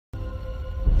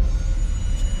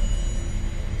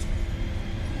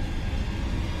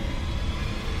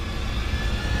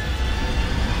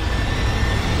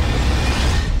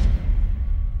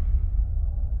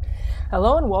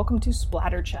Hello and welcome to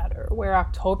Splatter Chatter, where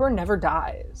October never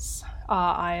dies.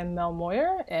 I am Mel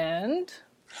Moyer and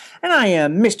I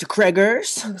am Mr.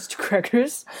 Kreggers. Mr.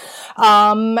 Kreggers.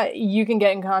 You can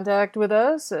get in contact with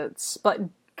us.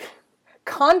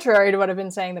 Contrary to what I've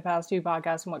been saying the past two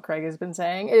podcasts and what Craig has been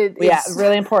saying, it's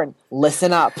really important.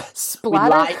 Listen up. We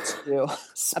lied to you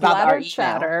about our email.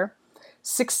 Chatter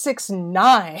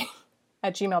 669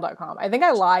 at gmail.com. I think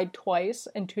I lied twice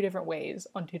in two different ways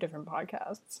on two different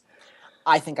podcasts.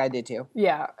 I think I did too.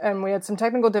 Yeah, and we had some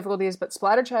technical difficulties, but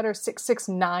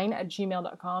splatterchatter669 at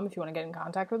gmail.com if you want to get in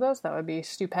contact with us. That would be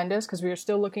stupendous, because we are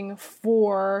still looking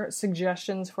for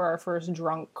suggestions for our first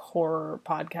drunk horror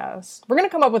podcast. We're going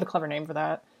to come up with a clever name for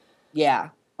that. Yeah.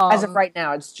 As of right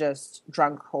now, it's just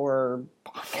drunk horror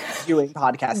viewing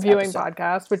podcast.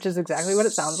 Podcast, which is exactly what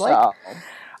it sounds like.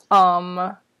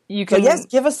 You can, so yes,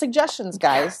 give us suggestions,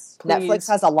 guys. Please. Netflix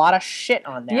has a lot of shit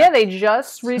on there. Yeah, they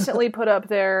just recently put up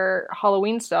their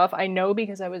Halloween stuff. I know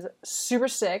because I was super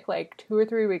sick like 2 or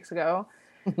 3 weeks ago.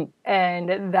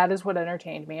 And that is what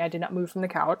entertained me. I did not move from the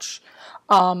couch.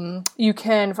 You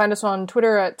can find us on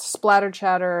Twitter at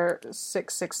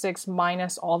splatterchatter666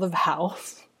 minus all the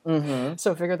vowels. Mm-hmm.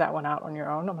 So figure that one out on your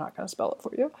own. I'm not going to spell it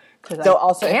for you. So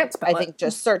also, I think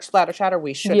just search Splatter Chatter.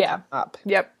 We should come up.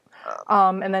 Yep.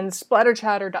 And then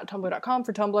splatterchatter.tumblr.com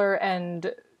for Tumblr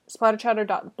and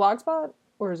splatterchatter.blogspot,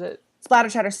 or is it?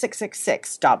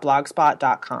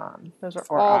 Splatterchatter666.blogspot.com. Those are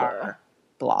for all our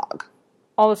blog.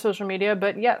 All the social media,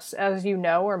 but yes, as you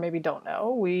know, or maybe don't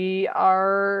know, we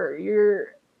are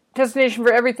your destination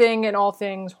for everything and all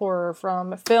things horror,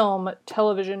 from film,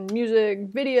 television, music,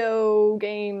 video,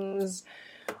 games,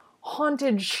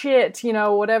 haunted shit,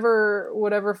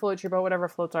 whatever floats your boat, whatever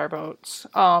floats our boats,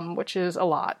 which is a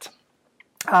lot.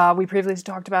 We previously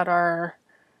talked about our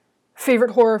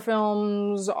favorite horror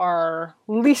films, our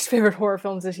least favorite horror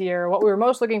films this year, what we were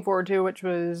most looking forward to, which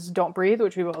was Don't Breathe,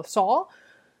 which we both saw,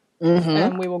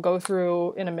 and we will go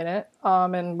through in a minute.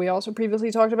 And we also previously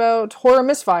talked about horror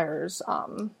misfires,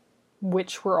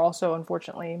 which were also,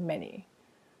 unfortunately, many.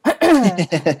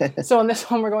 So in this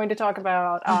one, we're going to talk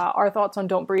about our thoughts on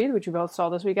Don't Breathe, which we both saw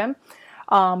this weekend.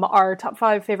 Our top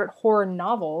 5 favorite horror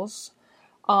novels.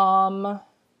 I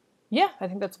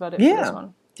think that's about it for this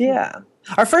one. Yeah.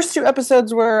 Our first 2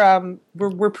 episodes were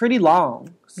pretty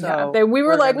long. So we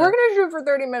were like, we're going to shoot for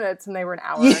 30 minutes, and they were an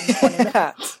hour and 20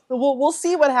 minutes. We'll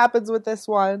see what happens with this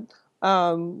one.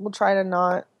 We'll try to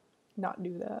not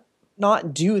do that.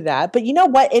 Not do that, but you know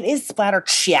what? It is splatter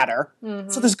chatter,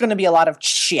 so there's going to be a lot of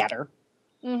chatter.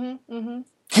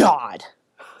 God.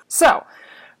 So,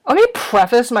 let me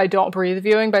preface my Don't Breathe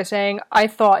viewing by saying I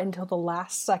thought until the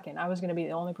last second I was going to be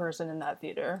the only person in that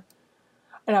theater,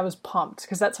 and I was pumped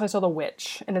because that's how I saw The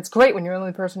Witch, and it's great when you're the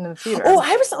only person in the theater. Oh,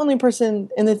 I was the only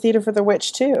person in the theater for The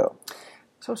Witch too.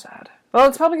 So sad. Well,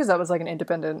 it's probably because that was like an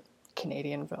independent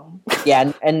Canadian film.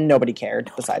 Yeah, and nobody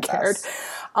cared besides us.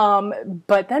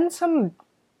 But then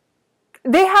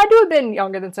they had to have been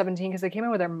younger than 17 because they came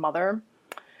in with their mother.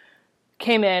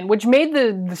 Came in, which made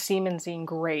the semen scene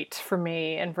great for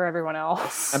me and for everyone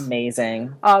else.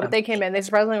 Amazing. But they came in. They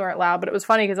surprisingly weren't loud, but it was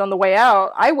funny because on the way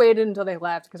out, I waited until they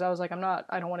left because I was like,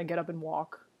 I don't want to get up and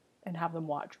walk and have them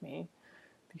watch me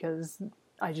because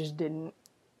I just didn't.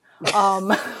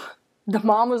 The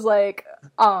mom was like,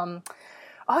 oh,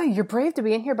 you're brave to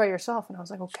be in here by yourself. And I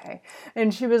was like, okay.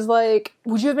 And she was like,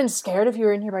 would you have been scared if you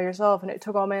were in here by yourself? And it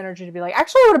took all my energy to be like,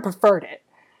 actually, I would have preferred it.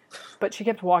 But she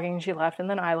kept walking and she left, and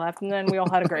then I left, and then we all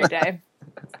had a great day.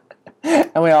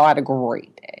 And we all had a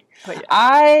great day. But yeah.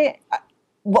 I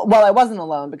wasn't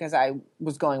alone because I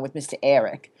was going with Mr.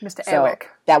 Eric. Mr. Eric.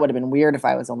 That would have been weird if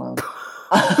I was alone.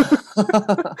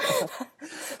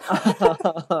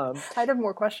 I'd have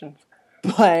more questions.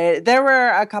 But there were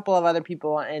a couple of other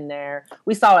people in there.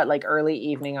 We saw it like early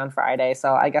evening on Friday,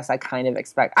 so I guess I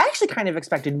actually kind of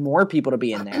expected more people to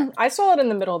be in there. I saw it in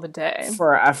the middle of the day.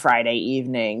 For a Friday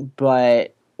evening,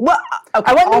 but... Well,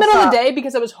 okay, I went in the middle of the day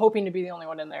because I was hoping to be the only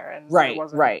one in there. And right, it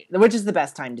wasn't. Right. Which is the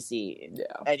best time to see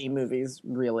any movies,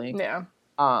 really. Yeah.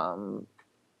 Although,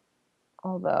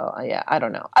 I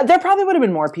don't know. There probably would have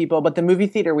been more people, but the movie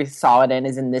theater we saw it in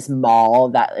is in this mall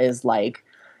that is like...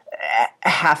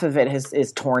 half of it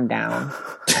is torn down.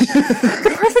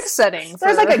 The perfect setting.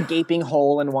 There's like a gaping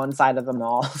hole in one side of the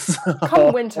mall. So.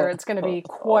 Come winter, it's going to be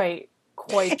quite.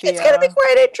 It's going to be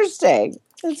quite interesting.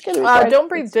 It's going to be. Don't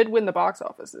Breathe did win the box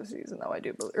office this season, though. I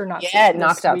do believe, or not? Yeah, it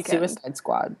knocked out weekend. Suicide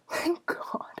Squad. Thank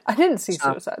God, I didn't see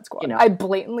Suicide Squad. I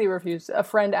blatantly refused. A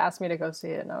friend asked me to go see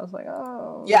it, and I was like,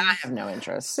 oh. Yeah, I have no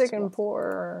interest. Sick and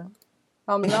poor.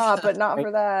 I'm not, but not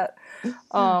for that.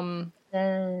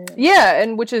 Yeah,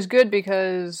 and which is good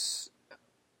because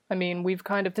I mean,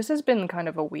 this has been kind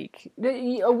of a weak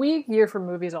year for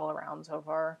movies all around so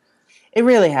far. It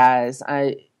really has.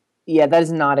 Yeah, that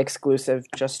is not exclusive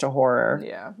just to horror.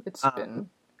 Yeah, it's been,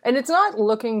 and it's not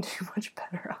looking too much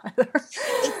better either.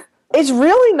 It's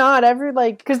really not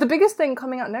because the biggest thing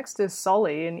coming out next is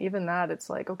Sully, and even that, it's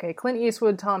like, okay, Clint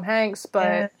Eastwood, Tom Hanks,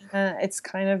 but it's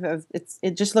kind of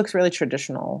it just looks really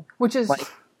traditional, which is like,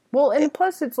 well, and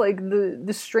plus it's like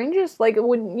the strangest, like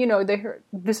when they heard,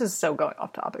 this is so going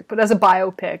off topic, but as a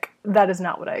biopic, that is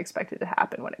not what I expected to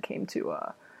happen when it came to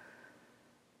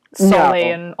Sully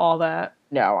and all that.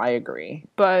 No, I agree.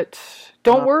 But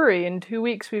don't worry, in 2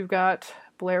 weeks we've got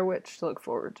Blair Witch to look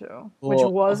forward to, which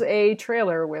was a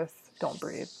trailer with Don't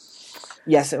Breathe.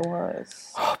 Yes, it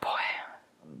was. Oh boy!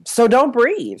 So Don't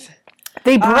Breathe.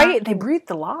 They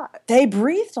breathed a lot. They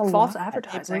breathed a lot. False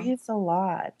advertising. They breathed a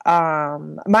lot.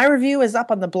 My review is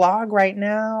up on the blog right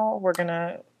now. We're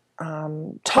gonna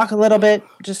talk a little bit,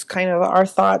 just kind of our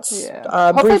thoughts.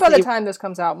 Yeah. Hopefully, by the time this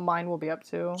comes out, mine will be up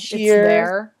too. Here. It's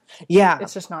there. Yeah.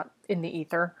 It's just not in the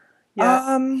ether.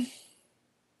 Yeah.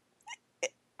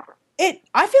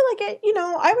 I feel like it.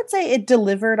 I would say it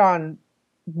delivered on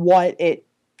what it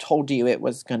told you it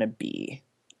was gonna be.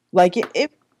 Like it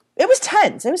was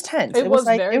tense. It was tense. It was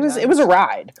like very tense. It was a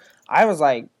ride. I was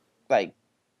like I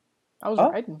was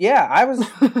riding. Yeah,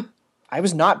 I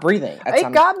was not breathing.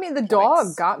 It got me. The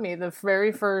dog got me. The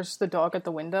dog at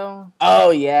the window.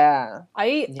 Oh yeah.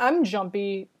 I'm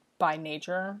jumpy by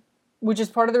nature, which is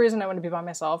part of the reason I want to be by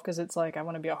myself, because it's like I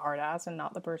want to be a hard ass and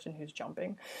not the person who's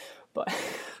jumping. But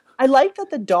I like that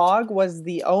the dog was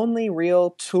the only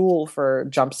real tool for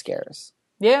jump scares.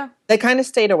 Yeah. They kind of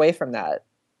stayed away from that.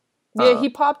 Yeah, he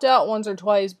popped out once or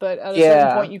twice, but at a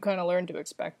certain point you kind of learn to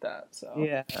expect that. So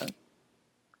yeah.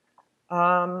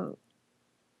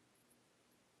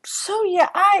 So yeah,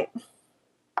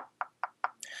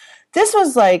 this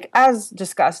was like, as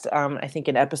discussed, I think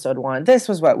in episode 1, this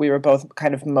was what we were both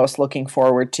kind of most looking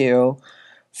forward to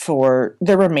for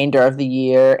the remainder of the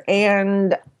year.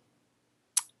 And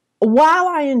while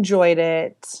I enjoyed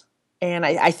it, and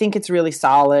I think it's really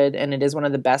solid, and it is one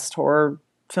of the best horror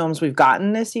films we've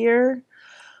gotten this year,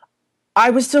 I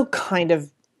was still kind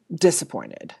of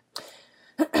disappointed.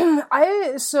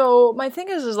 So my thing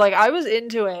is like, I was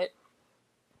into it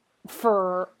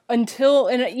and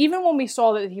even when we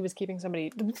saw that he was keeping somebody,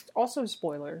 also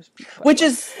spoilers. Which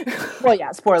is, well,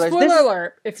 yeah, spoilers. Spoiler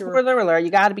alert. Spoiler alert.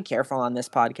 You got to be careful on this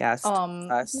podcast.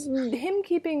 Him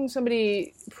keeping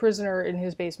somebody prisoner in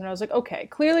his basement, I was like, okay,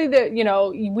 clearly that,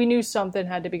 we knew something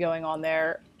had to be going on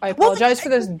there. I apologize for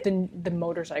this, the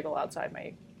motorcycle outside my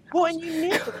house. Well, and you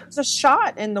knew there's a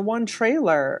shot in the one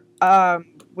trailer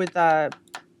with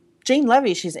Jane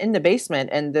Levy. She's in the basement,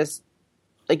 and this,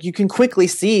 like, you can quickly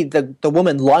see the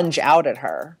woman lunge out at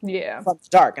her. Yeah. From the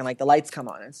dark, and like the lights come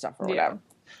on and stuff or whatever.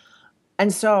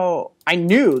 And so I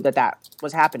knew that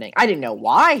was happening. I didn't know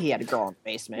why he had a girl in the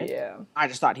basement. Yeah. I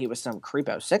just thought he was some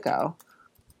creepo sicko.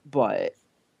 But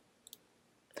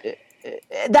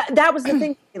that was the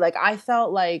thing. Like, I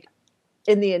felt like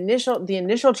in the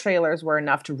initial trailers were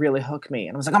enough to really hook me.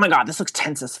 And I was like, oh my God, this looks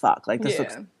tense as fuck. Like, this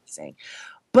looks amazing.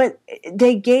 But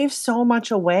they gave so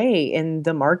much away in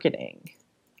the marketing.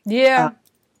 Yeah.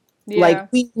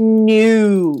 Like, we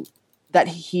knew that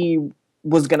he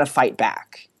was going to fight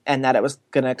back and that it was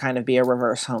going to kind of be a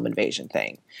reverse home invasion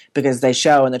thing, because they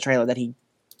show in the trailer that he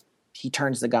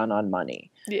turns the gun on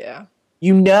money. Yeah.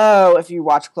 If you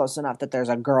watch close enough, that there's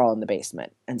a girl in the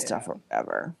basement and stuff or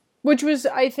whatever. Which was,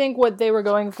 I think, what they were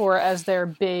going for as their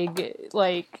big,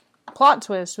 like, plot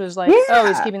twist was like, oh,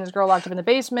 he's keeping this girl locked up in the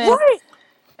basement. Right.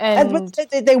 And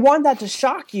they want that to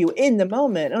shock you in the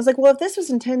moment. And I was like, well, if this was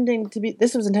intended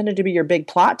to be your big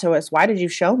plot twist, why did you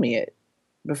show me it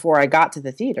before I got to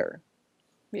the theater?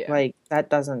 Yeah. Like,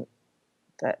 and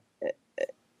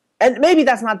maybe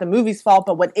that's not the movie's fault,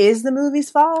 but what is the movie's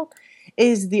fault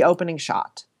is the opening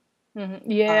shot.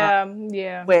 Mm-hmm.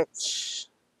 Yeah. Which,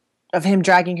 of him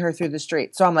dragging her through the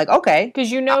street. So I'm like, okay. Because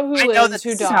who lives,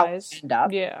 who dies.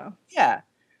 Yeah. Yeah.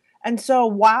 And so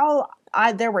while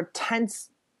there were tense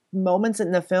moments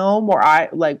in the film where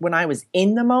when I was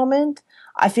in the moment,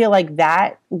 I feel like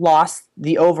that lost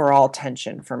the overall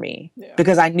tension for me. Yeah.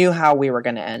 Because I knew how we were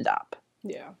going to end up.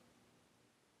 Yeah.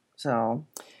 So...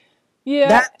 yeah,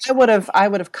 that I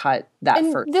would have cut that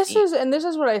first. This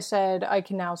is what I said. I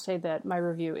can now say that my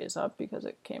review is up because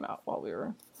it came out while we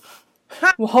were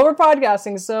while we're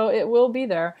podcasting, so it will be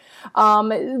there.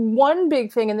 One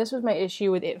big thing, and this was my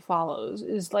issue with It Follows,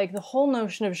 is like the whole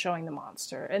notion of showing the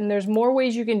monster. And there's more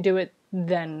ways you can do it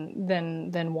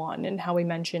than one, and how we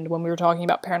mentioned when we were talking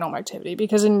about Paranormal Activity.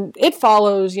 Because in It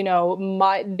Follows, you know,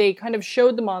 they kind of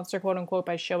showed the monster, quote unquote,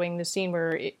 by showing the scene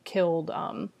where it killed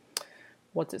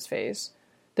what's his face?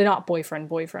 The not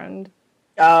boyfriend.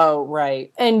 Oh,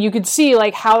 right. And you could see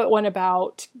like how it went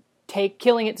about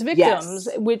killing its victims,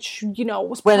 Yes. which, you know,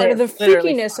 was When part it of the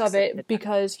literally freakiness fucks of them to it,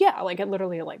 because like it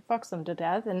literally like fucks them to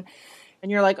death. And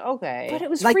you're like, okay. but it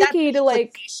was like, freaky that to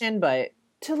like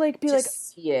but be to like,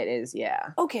 see it is,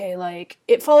 yeah. okay, like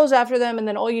it follows after them, and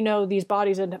then all you know, these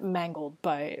bodies end up mangled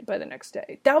by the next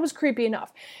day. That was creepy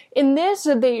enough. In this,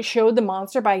 they showed the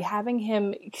monster by having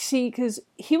him see, because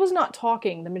he was not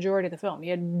talking the majority of the film. He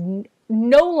had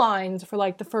no lines for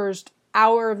like the first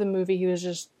hour of the movie. He was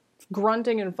just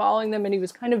grunting and following them, and he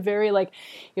was kind of very like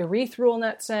ethereal in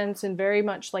that sense, and very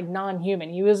much like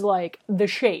non-human. He was like the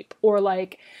Shape, or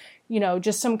like, you know,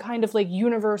 just some kind of like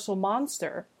universal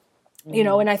monster. You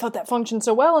know, and I thought that functioned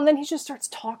so well. And then he just starts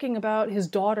talking about his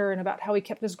daughter and about how he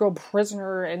kept this girl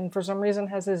prisoner, and for some reason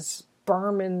has his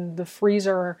sperm in the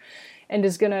freezer and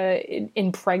is going to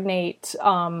impregnate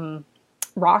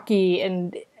Rocky.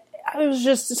 And I was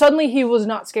just, suddenly he was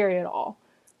not scary at all.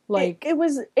 Like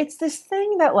it's this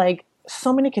thing that like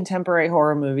so many contemporary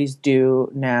horror movies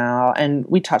do now, and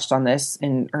we touched on this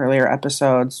in earlier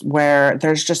episodes, where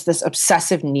there's just this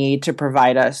obsessive need to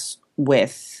provide us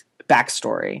with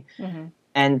backstory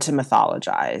and to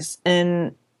mythologize.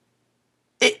 And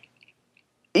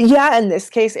in this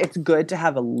case, it's good to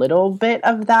have a little bit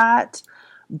of that,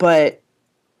 but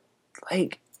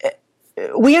like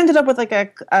we ended up with like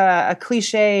a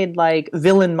cliched like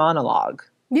villain monologue.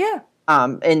 Yeah.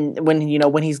 And when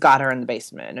he's got her in the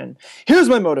basement, and here's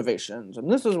my motivations, and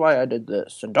this is why I did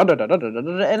this, and da da da da da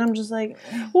da, and I'm just like,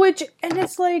 and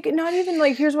it's like not even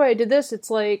like here's why I did this. It's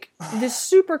like this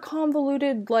super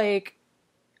convoluted, like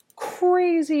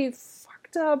crazy,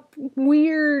 fucked up,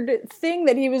 weird thing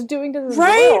that he was doing to this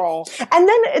girl. And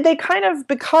then they kind of,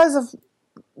 because of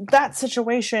that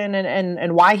situation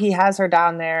and why he has her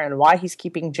down there and why he's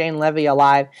keeping Jane Levy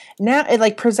alive, now it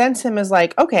like presents him as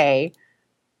like, okay,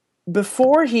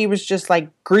 before he was just like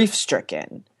grief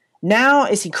stricken. Now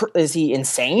is he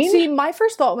insane? See, my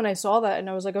first thought when I saw that, and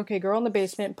I was like, okay, girl in the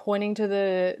basement pointing to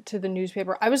the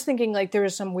newspaper, I was thinking like there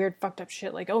was some weird fucked up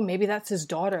shit, like, oh, maybe that's his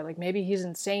daughter, like maybe he's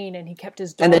insane and he kept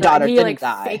his daughter, and the daughter he didn't like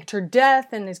die. Faked her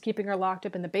death and is keeping her locked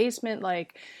up in the basement.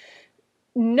 Like,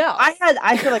 no, I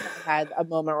feel like I had a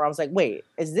moment where I was like, wait,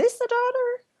 is this the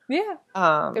daughter? Yeah,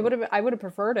 I would have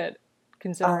preferred it,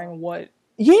 considering what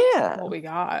we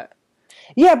got.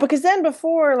 Yeah, because then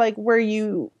before, like, where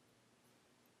you've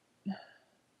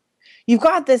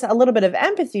got a little bit of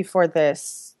empathy for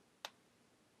this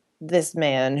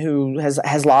man who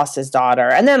has lost his daughter,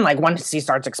 and then like once he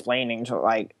starts explaining to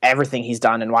like everything he's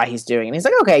done and why he's doing it, and he's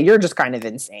like, okay, you're just kind of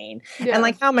insane. Yeah. And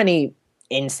like how many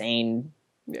insane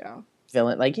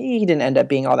villain, like he didn't end up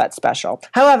being all that special.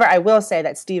 However, I will say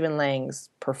that Stephen Lang's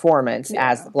performance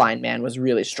as the blind man was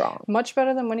really strong. Much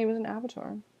better than when he was in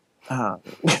Avatar. Oh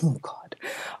God.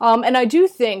 And I do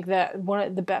think that one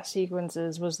of the best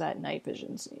sequences was that night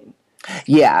vision scene.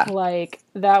 Yeah. Like,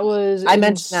 that was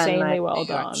insanely well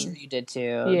done. I'm sure you did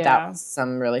too. Yeah. That was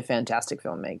some really fantastic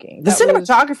filmmaking. The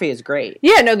cinematography is great.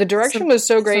 Yeah, no, the direction was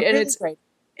so great. And really it's great.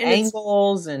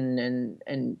 Angles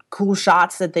and cool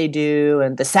shots that they do,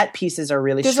 and the set pieces are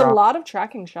really strong. There's a lot of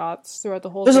tracking shots throughout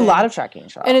the whole thing. There's a lot of tracking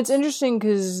shots. And it's interesting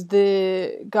because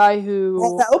the guy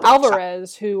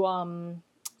Alvarez,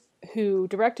 who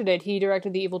directed it, he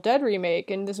directed the Evil Dead remake,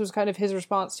 and this was kind of his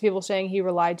response to people saying he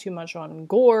relied too much on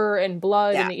gore and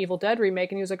blood in the Evil Dead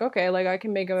remake, and he was like, okay, like I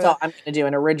can make So I'm going to do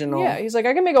an original. Yeah, he's like,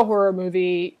 I can make a horror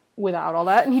movie without all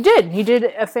that, and he did. He did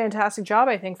a fantastic job,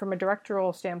 I think, from a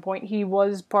directorial standpoint. He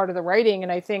was part of the writing,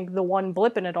 and I think the one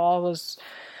blip in it all was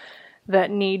that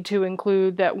need to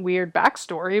include that weird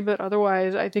backstory, but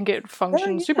otherwise I think it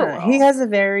functioned super well. He has a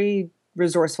very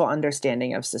resourceful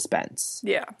understanding of suspense.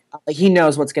 Yeah. He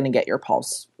knows what's going to get your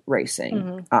pulse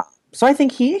racing. So I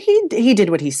think he did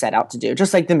what he set out to do,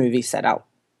 just like the movie set out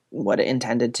what it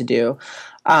intended to do.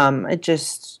 It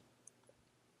just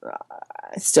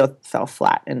it still fell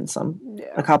flat in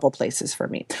a couple places for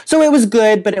me. So it was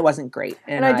good, but it wasn't great.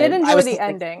 And I did enjoy the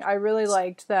ending. I really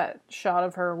liked that shot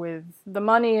of her with the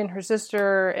money and her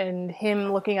sister, and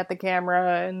him looking at the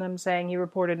camera and them saying he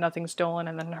reported nothing stolen,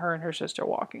 and then her and her sister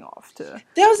walking off. That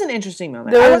was an interesting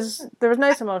moment. There was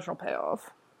nice emotional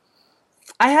payoff.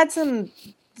 I had some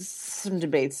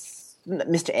debates.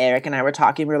 Mr. Eric and I were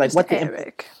talking. We were like,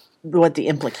 what the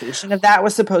implication of that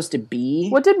was supposed to be.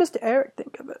 What did Mr. Eric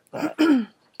think of it?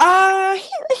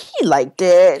 He liked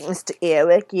it, Mr.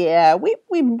 Eric. Yeah, we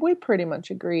pretty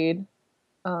much agreed.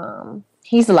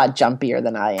 He's a lot jumpier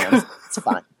than I am. So it's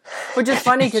fun. Which is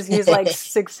funny because he's like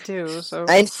 6'2", so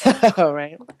I know,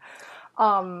 right?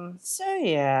 So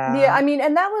yeah, I mean,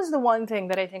 and that was the one thing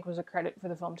that I think was a credit for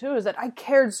the film too, is that I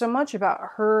cared so much about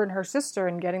her and her sister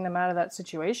and getting them out of that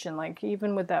situation. Like,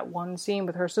 even with that one scene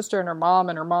with her sister and her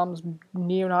mom's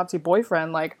neo-Nazi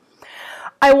boyfriend, like,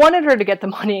 I wanted her to get the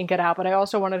money and get out, but I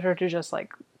also wanted her to just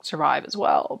like survive as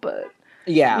well. But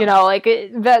yeah, you know, like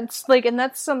that's like, and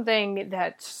that's something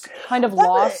that's kind of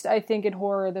lost, I think, in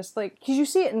horror. This like, because you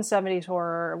see it in 70s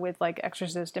horror with like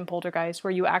Exorcist and Poltergeist,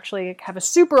 where you actually have a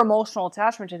super emotional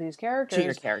attachment to these characters. To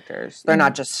your characters, they're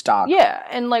not just stock. Yeah,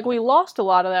 and like we lost a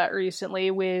lot of that recently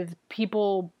with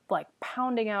people like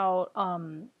pounding out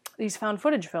these found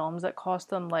footage films that cost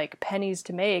them like pennies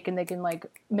to make, and they can like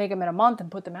make them in a month and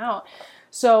put them out.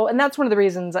 So, and that's one of the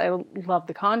reasons I love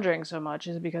The Conjuring so much,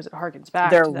 is because it harkens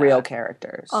back They're to that. real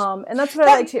characters. And that's what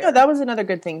I liked here. No, that was another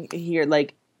good thing here.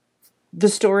 Like, the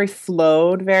story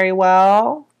flowed very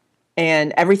well,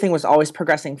 and everything was always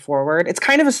progressing forward. It's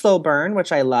kind of a slow burn,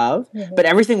 which I love, but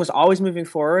everything was always moving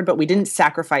forward, but we didn't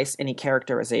sacrifice any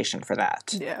characterization for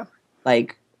that. Yeah.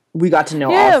 Like, we got to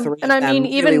know all three of them. And I mean,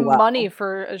 really even well. Money,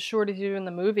 for as short as you do in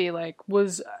the movie, like,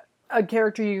 was a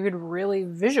character you could really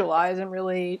visualize and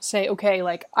really say, okay,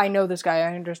 like, I know this guy,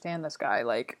 I understand this guy,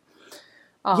 like...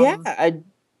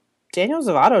 Daniel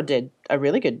Zovato did a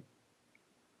really good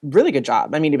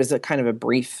job. I mean, it was a kind of a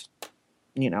brief,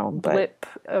 but... blip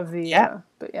of the...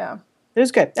 but yeah. It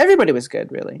was good. Everybody was good,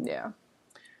 really. Yeah.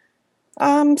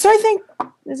 So I think,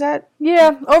 is that...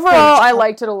 Yeah, overall, I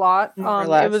liked it a lot.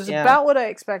 Less, it was about what I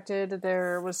expected.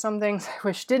 There was some things I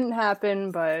wish didn't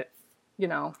happen, but,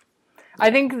 I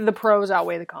think the pros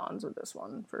outweigh the cons with this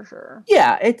one, for sure.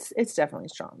 Yeah, it's definitely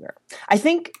stronger. I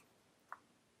think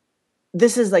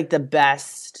this is, like, the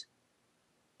best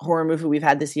horror movie we've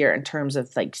had this year in terms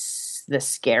of, like, the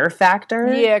scare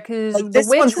factor. Yeah, because like, The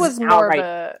Witch was more of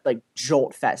a... like,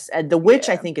 jolt fest. And The Witch,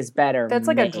 I think, is better. That's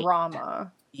like a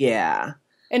drama. Yeah.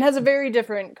 And has a very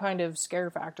different kind of scare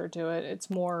factor to it. It's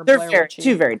more They're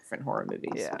two very different horror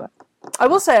movies. Yeah. But. I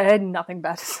will say I had nothing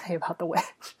bad to say about The Witch.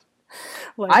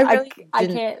 Like, I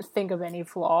can't think of any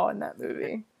flaw in that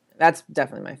movie. That's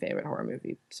definitely my favorite horror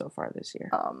movie so far this year.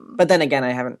 But then again,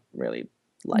 I haven't really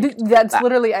liked that.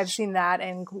 Literally, I've seen that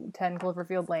and 10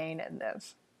 Cloverfield Lane and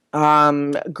this.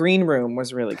 Green Room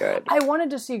was really good. I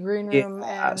wanted to see Green Room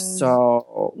and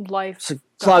so Life.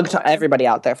 Plug to everybody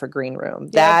out there for Green Room.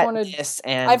 Yeah,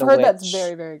 and I've The heard Witch. That's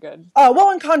very, very good. Oh, well,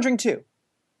 and Conjuring 2.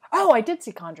 Oh, I did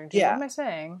see Conjuring 2. Yeah. What am I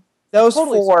saying? Those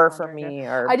four for me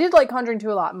are... I did like Conjuring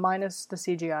 2 a lot, minus the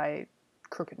CGI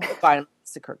Crooked Man. Fine,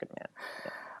 it's the Crooked Man.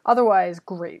 Yeah. Otherwise,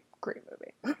 great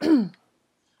movie.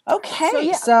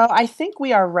 Okay, so I think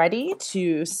we are ready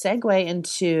to segue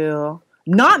into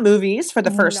not movies for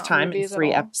the first time in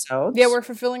 3 episodes. Yeah, we're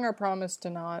fulfilling our promise to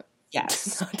not...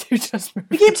 Yes. Not do just movies.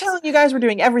 We keep telling you guys we're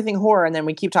doing everything horror, and then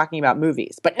we keep talking about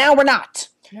movies. But now we're not.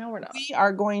 We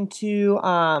are going to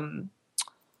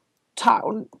talk...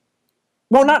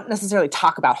 Well, not necessarily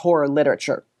talk about horror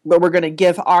literature, but we're going to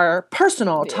give our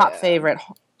personal top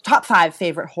 5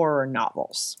 favorite horror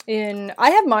novels. I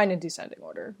have mine in descending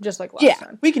order, just like last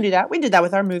time. We can do that. We did that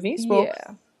with our movies. We'll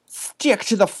stick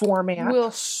to the format.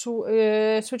 We'll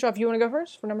switch off. You want to go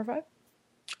first for number 5?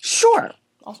 Sure.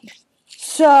 Awesome.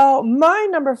 So my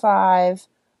number 5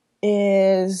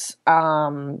 is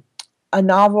a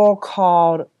novel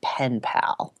called Pen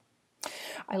Pal.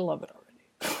 I love it already.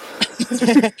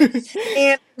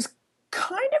 And I was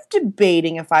kind of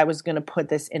debating if I was going to put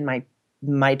this in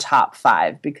my top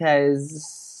 5 because,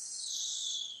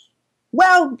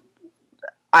 well,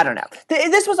 I don't know.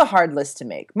 This was a hard list to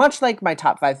make. Much like my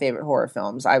top 5 favorite horror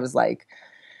films, I was like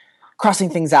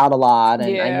crossing things out a lot,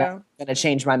 and I'm going to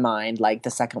change my mind like the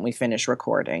second we finish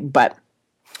recording. But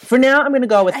for now, I'm going to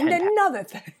go with another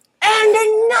thing. And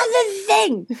another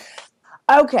thing.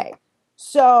 Okay.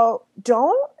 So,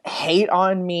 don't hate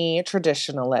on me,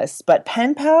 traditionalists, but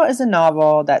Pen Pal is a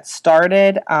novel that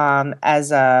started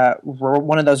as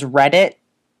one of those Reddit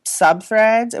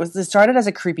subthreads. It started as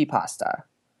a creepypasta.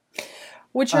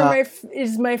 Which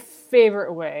is my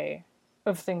favorite way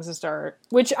of things to start.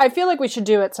 Which I feel like we should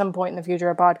do at some point in the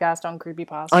future, a podcast on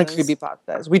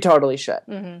creepypastas. We totally should.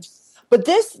 Mm-hmm. But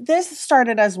this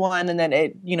started as one, and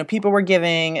then people were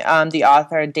giving the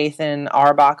author Dathan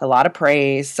Auerbach a lot of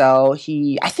praise. So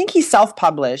I think he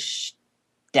self-published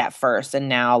at first, and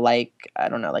now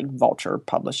Vulture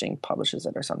Publishing publishes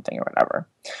it or something or whatever.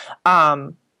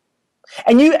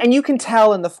 And you can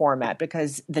tell in the format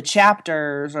because the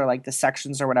chapters or like the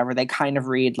sections or whatever, they kind of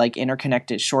read like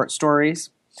interconnected short stories.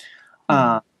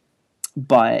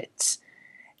 But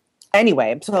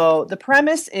anyway, so the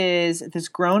premise is this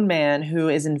grown man who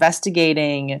is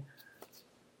investigating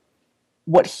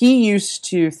what he used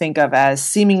to think of as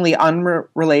seemingly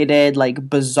unrelated, like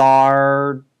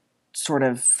bizarre, sort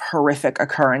of horrific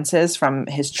occurrences from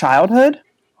his childhood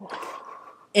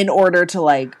in order to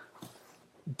like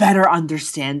better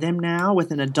understand them now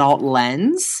with an adult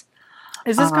lens.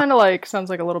 Is this kind of like, sounds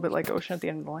like a little bit like Ocean at the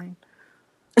End of the Lane?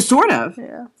 Sort of.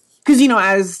 Yeah. Because,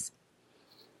 as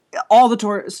all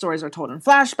the stories are told in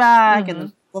flashback, and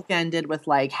the book ended with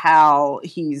like how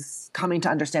he's coming to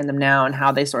understand them now and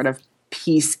how they sort of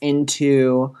piece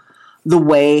into the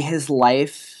way his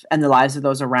life and the lives of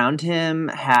those around him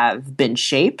have been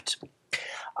shaped.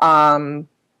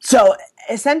 So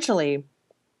essentially,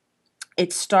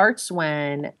 it starts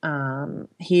when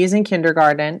he is in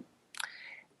kindergarten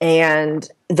and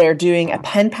they're doing a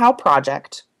pen pal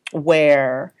project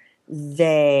where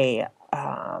they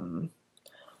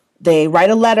write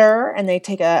a letter and they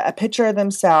take a picture of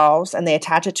themselves and they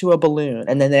attach it to a balloon,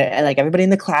 and then like everybody in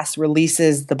the class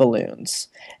releases the balloons,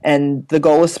 and the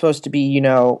goal is supposed to be,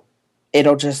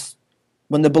 it'll just,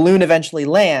 when the balloon eventually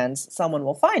lands, someone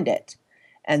will find it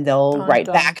and they'll write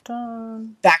back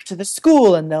to the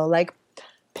school, and they'll like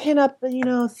pin up,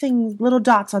 things, little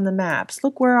dots on the maps.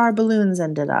 Look where our balloons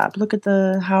ended up. Look at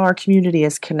how our community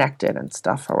is connected and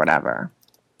stuff or whatever.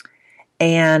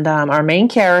 And our main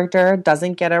character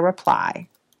doesn't get a reply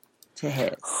to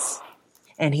his.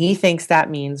 And he thinks that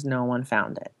means no one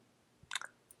found it.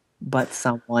 But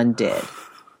someone did.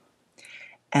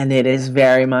 And it is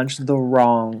very much the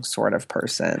wrong sort of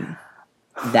person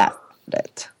that found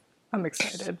it. I'm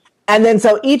excited. And then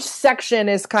so each section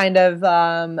is kind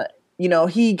of,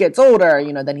 he gets older,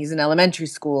 then he's in elementary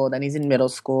school, then he's in middle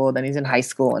school, then he's in high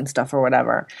school and stuff or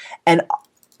whatever. And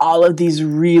all of these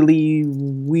really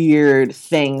weird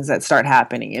things that start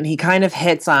happening. And he kind of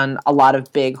hits on a lot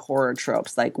of big horror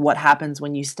tropes, like what happens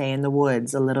when you stay in the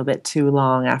woods a little bit too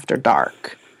long after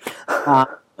dark.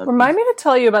 Remind me to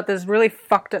tell you about this really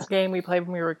fucked up game we played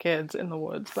when we were kids in the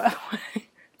woods, by the way.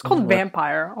 It's called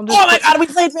Vampire. Oh my god, we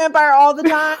played Vampire all the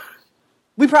time?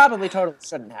 We probably totally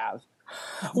shouldn't have.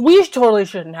 We totally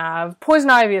shouldn't have.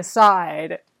 Poison ivy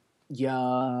aside.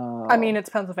 Yeah. I mean, it's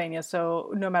Pennsylvania,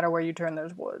 so no matter where you turn,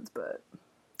 there's woods. But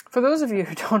for those of you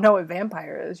who don't know what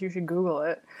Vampire is, you should Google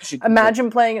it. Imagine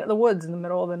playing it in the woods in the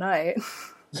middle of the night.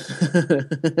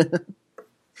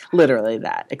 Literally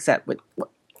that, except with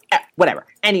whatever.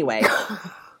 Anyway,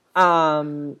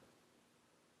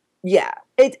 yeah,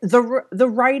 the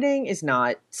writing is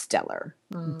not stellar,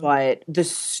 but the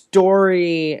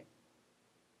story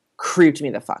creeped me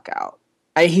the fuck out.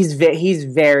 He's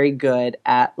very good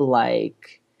at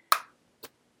like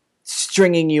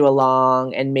stringing you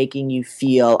along and making you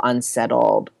feel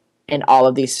unsettled in all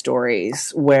of these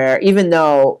stories, where even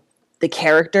though the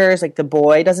characters, like the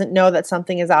boy, doesn't know that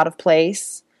something is out of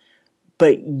place,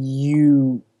 but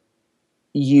you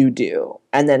do.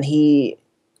 And then each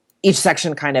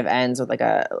section kind of ends with like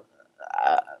a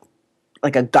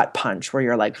gut punch where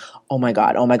you're like, oh my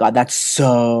god, that's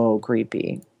so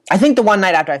creepy. I think the one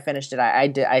night after I finished it,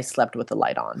 I slept with the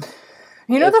light on.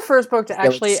 The first book to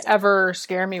actually ever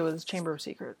scare me was Chamber of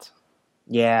Secrets.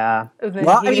 Yeah.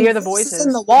 Well, you hear the voices.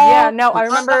 In the wall. Yeah, no, I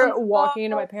remember walking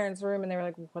into my parents' room and they were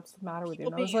like, what's the matter with you?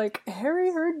 And I was like,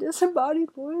 Harry heard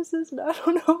disembodied voices and I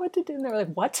don't know what to do. And they were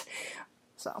like, what?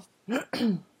 So.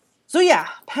 So yeah,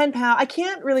 Pen Pal. I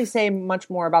can't really say much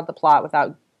more about the plot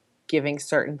without giving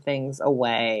certain things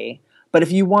away. But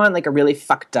if you want like a really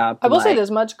fucked up... I will say this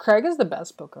much. Craig is the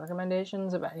best book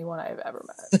recommendations of anyone I've ever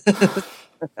met.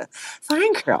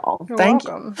 Fine, girl. You're Thank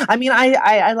welcome. you. I mean,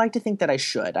 I like to think that I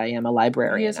should. I am a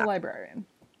librarian. He is a librarian.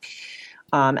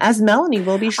 As Melanie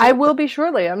will be shortly. I will be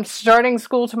shortly. I'm starting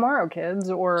school tomorrow, kids,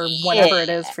 or whenever it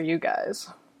is for you guys.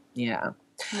 Yeah.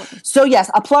 So yes,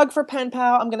 a plug for Pen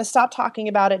Pal. I'm going to stop talking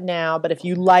about it now, but if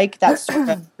you like that sort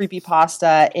of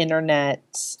creepypasta, internet...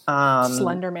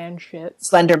 Slenderman shit,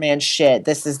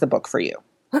 this is the book for you.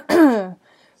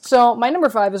 So my number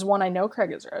 5 is one I know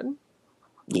Craig has read.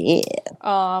 Yeah.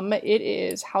 It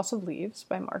is House of Leaves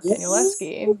by Mark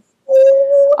Danielewski.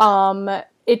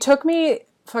 It took me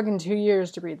fucking 2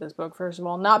 years to read this book, first of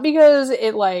all. Not because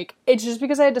it's just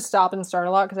because I had to stop and start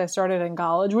a lot because I started in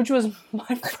college, which was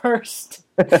my first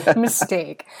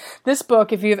mistake. This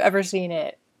book, if you've ever seen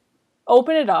it,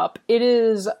 open it up. It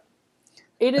is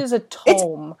a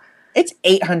tome. It's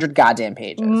 800 goddamn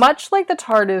pages. Much like the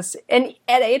TARDIS, and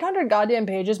at 800 goddamn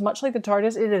pages, much like the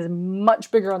TARDIS, it is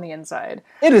much bigger on the inside.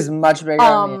 It is much bigger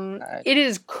on the inside. It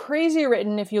is crazy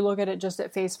written if you look at it just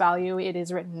at face value. It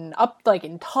is written up, like,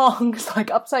 in tongues,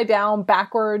 like, upside down,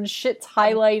 backwards, shit's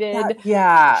highlighted.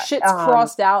 Yeah. Shit's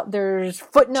crossed out. There's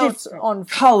footnotes on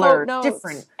color, footnotes.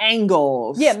 different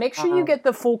angles. Yeah, make sure you get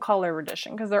the full color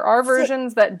edition, because there are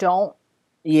versions that don't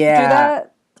do Yeah.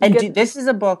 that. And this is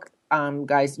a book,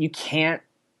 guys, you can't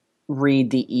read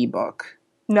the ebook.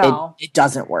 No. It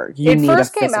doesn't work. You It need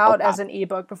first a came out copy. as an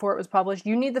ebook before it was published.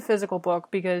 You need the physical book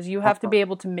because you have to be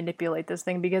able to manipulate this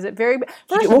thing because it first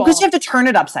of all, because you have to turn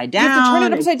it upside down. you have to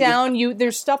turn it upside down.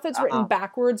 There's stuff that's written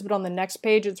backwards, but on the next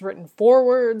page it's written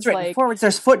forwards. It's written forwards.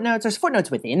 There's footnotes. There's footnotes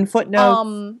within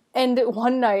footnotes. And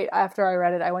one night after I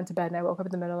read it, I went to bed and I woke up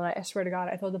in the middle of the night. I swear to God,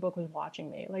 I thought the book was watching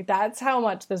me. Like, that's how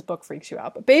much this book freaks you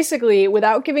out. But basically,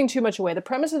 without giving too much away, the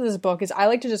premise of this book is I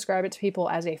like to describe it to people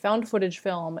as a found footage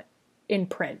film in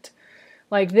print.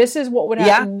 Like, this is what would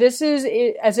happen. Yeah. This is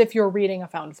it, as if you're reading a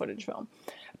found footage film.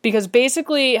 Because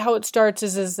basically how it starts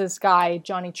is this guy,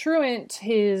 Johnny Truant,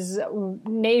 his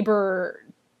neighbor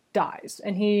dies.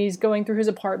 And he's going through his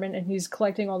apartment and he's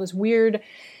collecting all this weird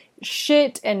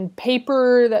shit and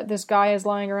paper that this guy is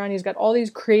lying around. He's got all these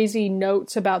crazy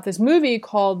notes about this movie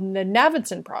called the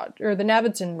Navidson the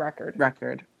Navidson Record.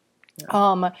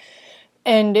 Yeah.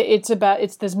 And it's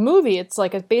this movie. It's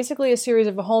like basically a series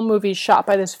of home movies shot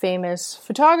by this famous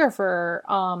photographer.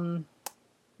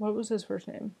 What was his first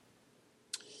name?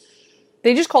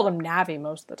 They just called him Navi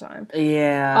most of the time.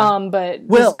 Yeah. But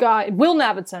this guy, Will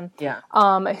Navidson, yeah.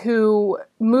 Who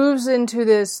moves into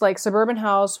this like suburban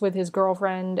house with his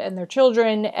girlfriend and their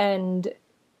children and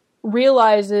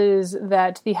realizes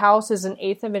that the house is an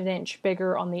eighth of an inch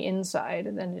bigger on the inside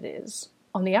than it is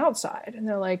on the outside. And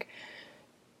they're like,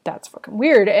 that's fucking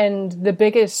weird. And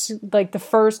the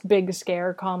first big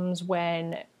scare comes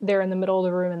when they're in the middle of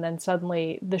the room and then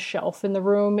suddenly the shelf in the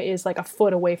room is like a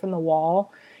foot away from the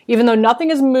wall. Even though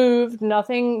nothing has moved,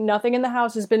 nothing in the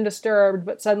house has been disturbed,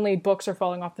 but suddenly books are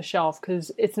falling off the shelf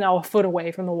because it's now a foot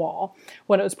away from the wall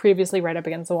when it was previously right up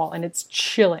against the wall, and it's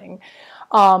chilling.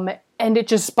 And it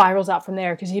just spirals out from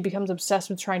there because he becomes obsessed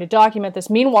with trying to document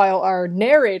this. Meanwhile, our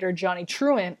narrator, Johnny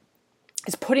Truant,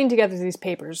 is putting together these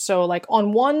papers. So, like,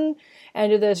 on one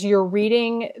end of this, you're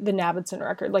reading the Navidson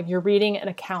Record. Like, you're reading an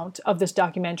account of this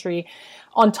documentary.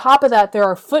 On top of that, there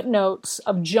are footnotes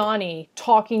of Johnny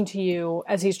talking to you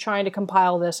as he's trying to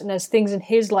compile this, and as things in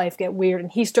his life get weird,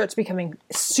 and he starts becoming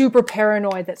super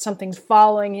paranoid that something's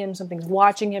following him, something's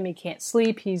watching him, he can't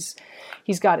sleep, he's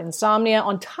got insomnia.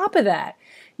 On top of that,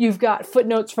 you've got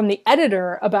footnotes from the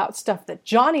editor about stuff that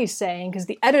Johnny's saying, because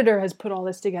the editor has put all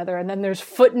this together. And then there's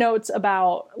footnotes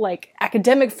about, like,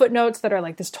 academic footnotes that are,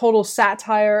 like, this total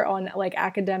satire on, like,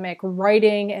 academic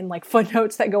writing, and, like,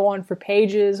 footnotes that go on for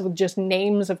pages with just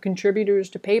names of contributors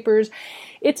to papers.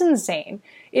 It's insane.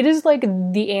 It is, like,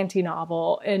 the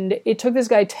anti-novel. And it took this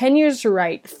guy 10 years to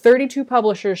write. 32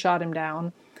 publishers shot him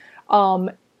down.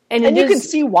 And you can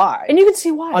see why. And you can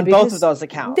see why. On both of those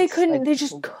accounts. They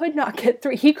just could not get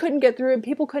through it. He couldn't get through it.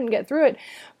 People couldn't get through it.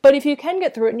 But if you can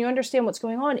get through it and you understand what's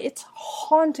going on, it's a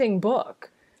haunting book.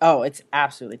 Oh, it's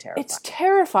absolutely terrifying. It's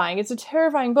terrifying. It's a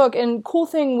terrifying book. And cool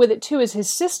thing with it, too, is his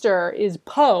sister is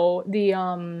Poe, the,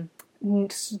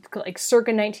 like,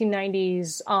 circa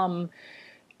 1990s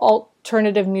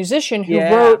alternative musician who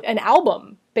wrote an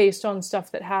album based on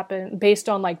stuff that happened, based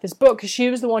on, like, this book, because she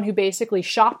was the one who basically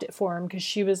shopped it for him, because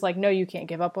she was like, no, you can't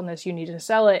give up on this, you need to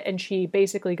sell it, and she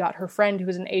basically got her friend, who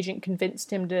was an agent, convinced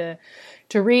him to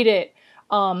read it,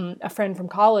 a friend from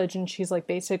college, and she's, like,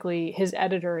 basically his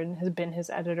editor, and has been his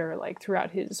editor, like,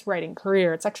 throughout his writing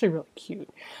career. It's actually really cute.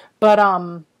 But,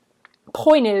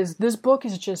 point is, this book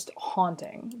is just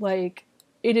haunting. Like,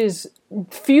 it is,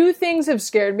 few things have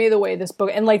scared me the way this book,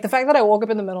 and, like, the fact that I woke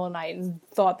up in the middle of the night and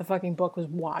thought the fucking book was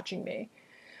watching me.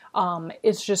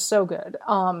 It's just so good.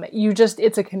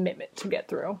 It's a commitment to get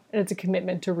through, and it's a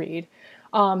commitment to read.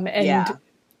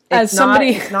 It's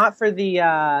not for the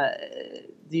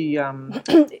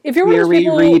if you're weary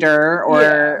reader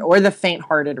or the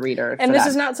faint-hearted reader. And this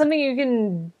is not something you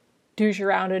can douche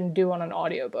around and do on an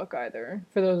audiobook either,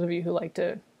 for those of you who like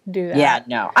to do that. Yeah,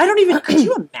 no. I don't even, could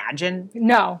you imagine?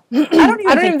 No. I don't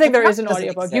even think there is an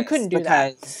audiobook. You couldn't do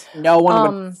that. Because no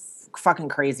one would fucking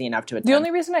crazy enough to attend. The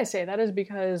only reason I say that is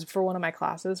because for one of my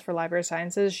classes for library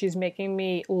sciences, she's making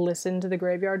me listen to the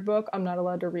Graveyard Book. I'm not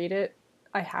allowed to read it.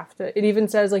 I have to. It even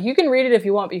says, like, you can read it if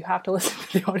you want, but you have to listen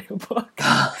to the audiobook.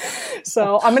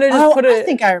 So I'm going to just put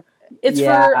it. It's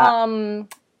for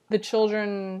the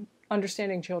children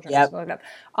Understanding Children. Yep. Something like that.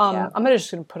 Yeah. I'm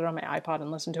just gonna put it on my iPod and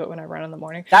listen to it when I run in the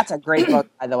morning. That's a great book,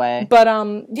 by the way. But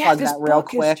yeah, Plug this that real book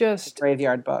quick. is just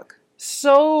Graveyard book.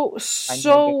 so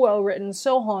well written,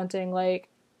 so haunting. Like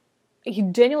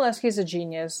Daniel Esky is a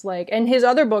genius. Like, and his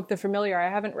other book, The Familiar, I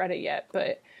haven't read it yet,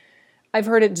 but I've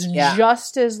heard it's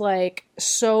just as like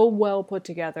so well put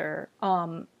together.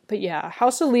 But yeah,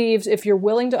 House of Leaves, if you're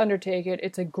willing to undertake it,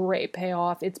 it's a great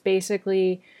payoff. It's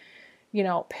basically, you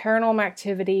know, Paranormal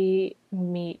Activity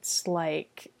meets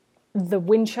like the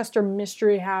Winchester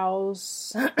Mystery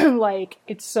House. Like,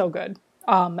 it's so good.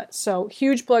 So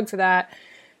huge plug for that.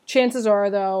 Chances are,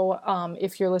 though,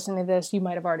 if you're listening to this, you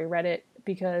might have already read it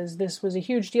because this was a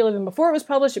huge deal even before it was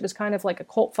published. It was kind of like a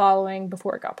cult following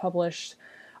before it got published.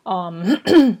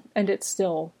 And it's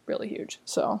still really huge.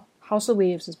 So House of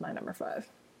Leaves is my number 5.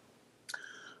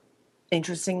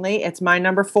 Interestingly, it's my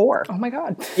number 4. Oh my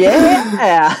God.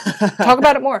 Yeah. Talk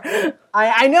about it more.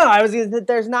 I know.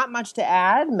 There's not much to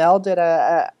add. Mel did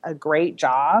a great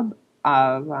job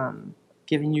of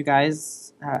giving you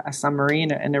guys a summary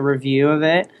and a review of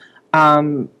it.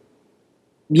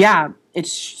 Yeah,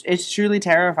 it's truly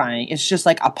terrifying. It's just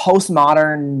like a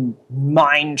postmodern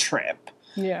mind trip.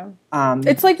 Yeah.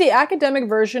 It's like the academic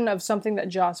version of something that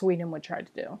Joss Whedon would try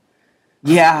to do.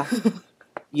 Yeah.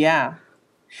 Yeah.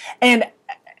 And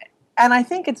I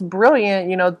think it's brilliant,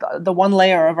 you know, the one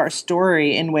layer of our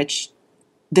story in which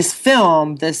this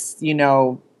film, this, you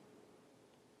know,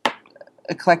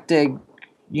 eclectic,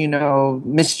 you know,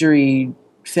 mystery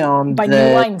film by New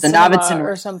Line the Cinema Navidson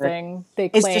or something, they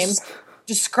claim. It's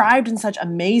described in such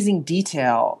amazing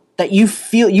detail that you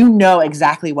feel, you know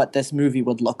exactly what this movie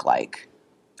would look like,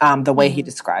 the way he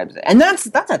describes it. And that's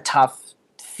a tough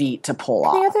feat to pull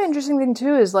off. The other interesting thing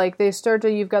too is like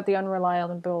you've got the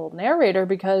unreliable narrator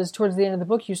because towards the end of the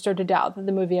book you start to doubt that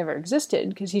the movie ever existed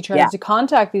because he tries to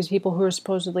contact these people who are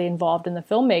supposedly involved in the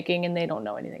filmmaking and they don't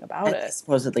know anything about it.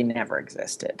 Supposedly never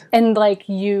existed. And like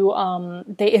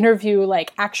they interview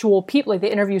like actual people, like they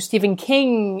interview Stephen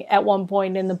King at one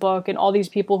point in the book and all these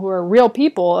people who are real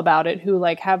people about it who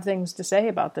like have things to say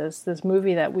about this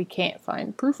movie that we can't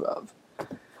find proof of.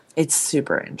 It's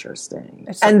super interesting.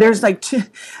 And there's like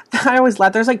I always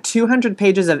laugh, there's like 200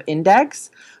 pages of index,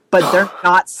 but they're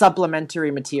not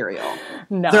supplementary material.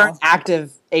 No. They're an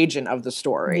active agent of the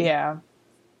story. Yeah.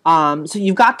 So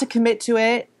you've got to commit to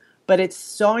it, but it's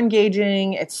so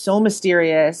engaging, it's so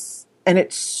mysterious, and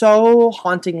it's so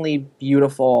hauntingly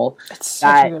beautiful. It's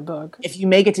such a good book. If you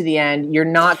make it to the end, you're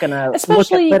not going to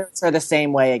look at literature the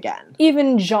same way again.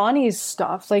 Even Johnny's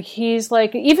stuff, like he's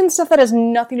like, even stuff that has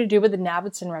nothing to do with the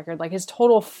Navidson record, like his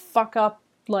total fuck up,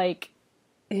 like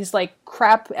his like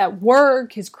crap at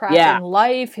work, his crap in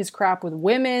life, his crap with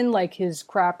women, like his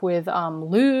crap with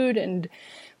lewd and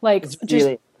like it's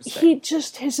really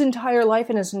his entire life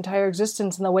and his entire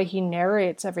existence and the way he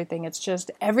narrates everything, it's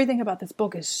just everything about this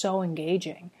book is so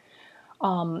engaging.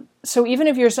 So even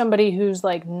if you're somebody who's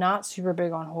like not super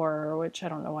big on horror, which I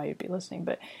don't know why you'd be listening,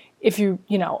 but if you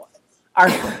know,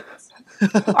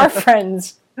 our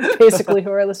friends basically who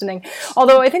are listening,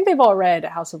 although I think they've all read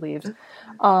House of Leaves.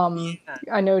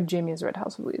 I know Jamie has read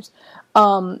House of Leaves.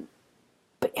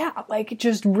 But yeah, like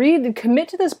just commit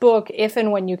to this book if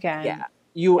and when you can. Yeah.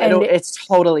 It's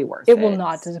totally worth it. It will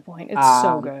not disappoint. It's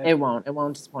so good. It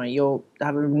won't disappoint. You'll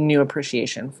have a new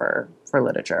appreciation for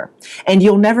literature. And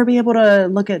you'll never be able to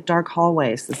look at dark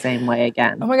hallways the same way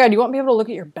again. Oh my God, you won't be able to look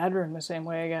at your bedroom the same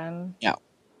way again. Yeah.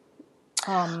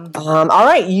 All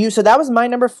right, so that was my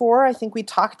number 4. I think we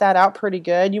talked that out pretty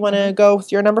good. You want to go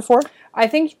with your number 4? I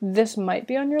think this might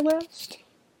be on your list.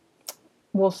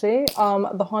 We'll see.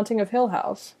 The Haunting of Hill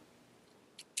House.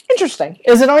 Interesting.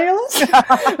 Is it on your list?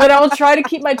 But I will try to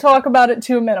keep my talk about it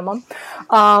to a minimum.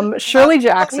 Shirley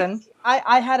Jackson.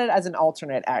 I had it as an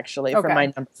alternate, actually, for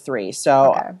my number 3.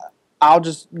 So I'll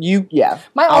just,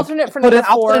 My alternate for number 4.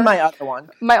 I'll put in my other one.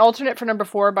 My alternate for number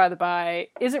 4, by the by,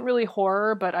 isn't really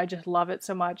horror, but I just love it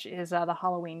so much, is The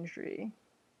Halloween Tree.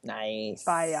 Nice.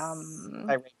 By Ray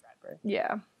Bradbury.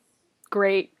 Yeah.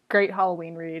 Great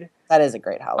Halloween read. That is a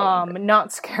great Halloween read.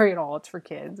 Not scary at all. It's for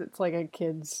kids. It's like a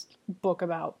kid's book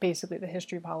about basically the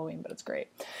history of Halloween, but it's great.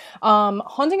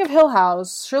 Haunting of Hill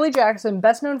House, Shirley Jackson,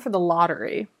 best known for The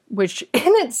Lottery, which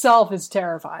in itself is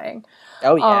terrifying.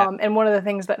 Oh, yeah. And one of the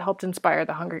things that helped inspire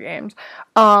The Hunger Games.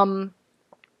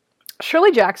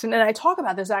 Shirley Jackson, and I talk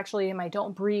about this actually in my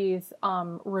Don't Breathe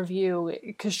review,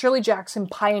 because Shirley Jackson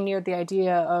pioneered the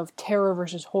idea of terror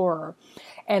versus horror,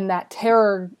 and that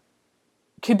terror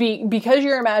could be, because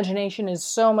your imagination is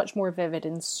so much more vivid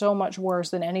and so much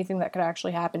worse than anything that could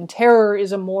actually happen, terror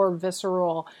is a more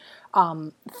visceral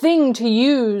thing to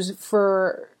use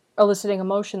for eliciting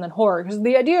emotion than horror. Because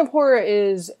the idea of horror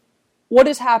is what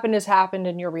has happened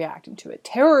and you're reacting to it.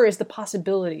 Terror is the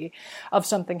possibility of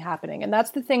something happening. And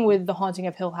that's the thing with The Haunting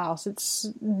of Hill House.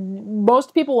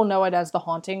 Most people will know it as The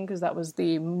Haunting because that was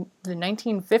the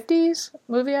 1950s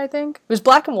movie, I think. It was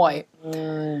black and white.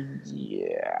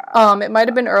 Yeah. It might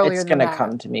have been earlier It's than that. going to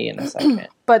come to me in a second.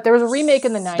 But there was a remake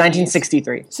in the 90s.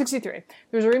 1963. 63. There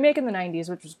was a remake in the 90s,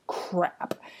 which was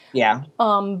crap. Yeah.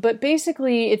 But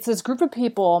basically, it's this group of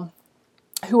people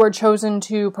who are chosen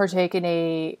to partake in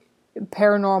a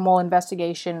paranormal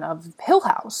investigation of Hill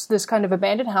House, this kind of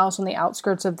abandoned house on the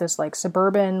outskirts of this like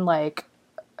suburban, like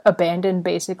abandoned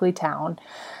basically town.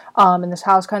 And this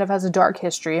house kind of has a dark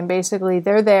history. And basically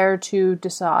they're there to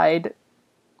decide,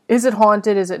 is it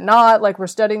haunted? Is it not? Like we're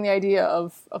studying the idea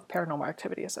of paranormal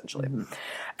activity essentially. Mm-hmm.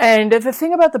 And the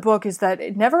thing about the book is that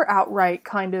it never outright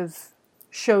kind of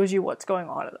shows you what's going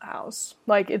on in the house.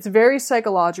 Like, it's very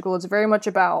psychological. It's very much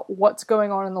about what's going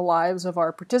on in the lives of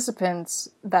our participants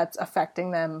that's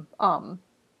affecting them, and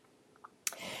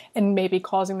maybe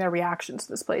causing their reactions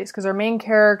to this place. Because our main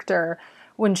character,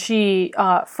 when she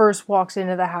first walks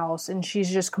into the house and she's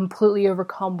just completely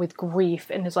overcome with grief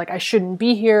and is like, I shouldn't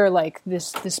be here, like,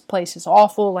 this place is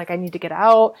awful, like, I need to get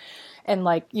out. And,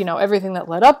 like, you know, everything that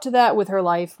led up to that with her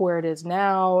life where it is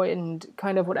now and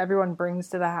kind of what everyone brings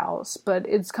to the house. But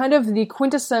it's kind of the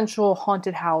quintessential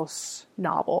haunted house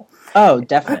novel. Oh,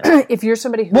 definitely. If you're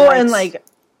somebody who likes... and, like,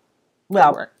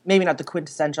 well, maybe not the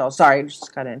quintessential, sorry,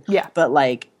 just cut in. Yeah. But,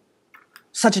 like,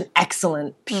 such an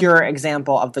excellent, pure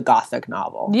example of the Gothic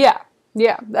novel. Yeah,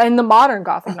 yeah. And the modern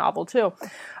Gothic novel, too.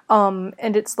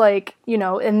 And it's like, you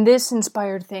know, and this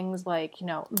inspired things like, you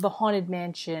know, The Haunted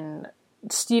Mansion.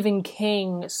 Stephen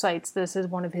King cites this as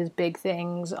one of his big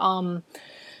things,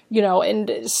 you know,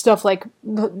 and stuff like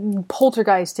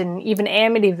Poltergeist and even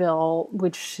Amityville,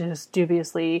 which is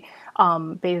dubiously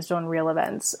based on real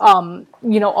events.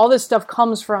 You know, all this stuff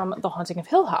comes from The Haunting of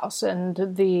Hill House and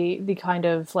the kind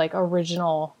of like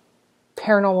original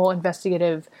paranormal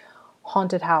investigative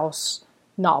haunted house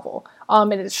novel.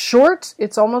 And it's short.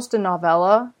 It's almost a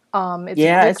novella.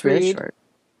 It's really short.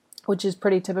 Which is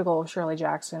pretty typical of Shirley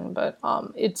Jackson, but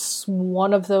it's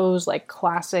one of those like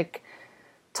classic,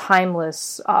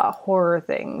 timeless horror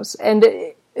things. And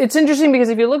it's interesting because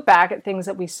if you look back at things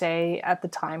that we say at the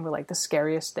time were like the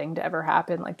scariest thing to ever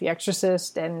happen, like The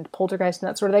Exorcist and Poltergeist and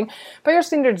that sort of thing, by our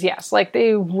standards, yes, like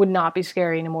they would not be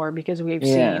scary anymore because we've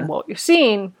seen what we've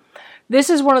seen.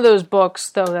 This is one of those books,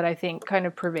 though, that I think kind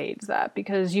of pervades that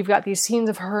because you've got these scenes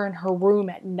of her in her room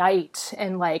at night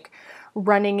and like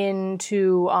running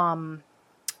into,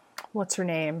 what's her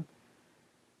name?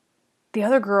 The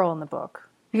other girl in the book.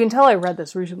 You can tell I read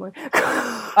this recently.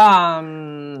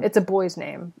 It's a boy's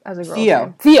name as a girl's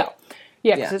name. Theo.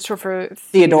 Yeah, because it's short for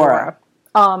Theodora.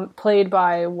 Played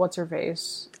by, what's her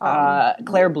face?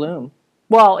 Claire Bloom.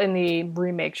 Well, in the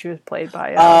remake, she was played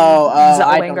by Zellweger.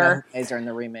 I don't know who plays her in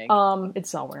the remake.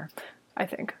 It's Zellweger, I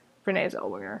think. Renee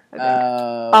Zellweger,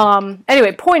 I think.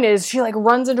 Anyway, point is, she like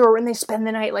runs into her and they spend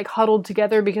the night like huddled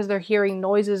together because they're hearing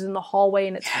noises in the hallway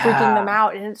and it's freaking them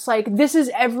out. And it's like, this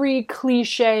is every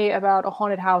cliche about a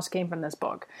haunted house came from this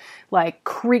book. Like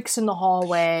creaks in the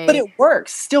hallway. But it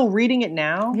works. Still reading it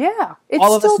now. Yeah. It's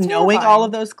all of us knowing all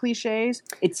of those cliches,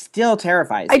 it still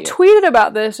terrifies you. I tweeted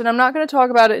about this and I'm not going to talk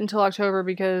about it until October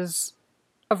because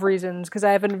of reasons. Because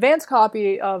I have an advanced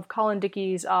copy of Colin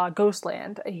Dickey's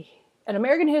Ghostland, an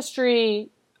American History,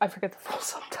 I forget the full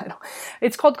subtitle.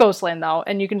 It's called Ghostland, though,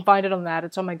 and you can find it on that.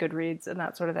 It's on my Goodreads and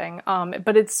that sort of thing.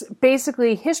 But it's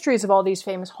basically histories of all these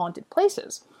famous haunted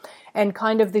places and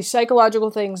kind of the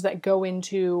psychological things that go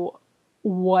into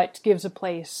what gives a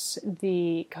place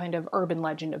the kind of urban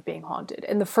legend of being haunted.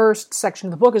 And the first section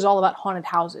of the book is all about haunted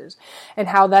houses and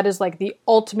how that is like the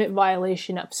ultimate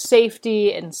violation of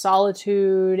safety and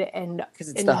solitude and because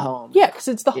it's the home. Yeah, because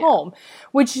it's the home,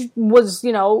 which was,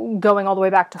 you know, going all the way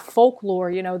back to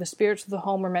folklore. You know, the spirits of the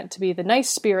home were meant to be the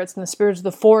nice spirits and the spirits of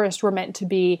the forest were meant to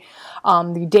be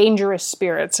the dangerous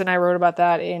spirits. And I wrote about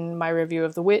that in my review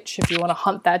of The Witch, if you want to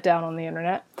hunt that down on the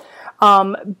internet.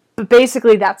 But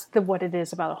basically, that's what it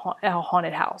is about a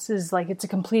haunted house. Is like it's a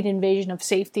complete invasion of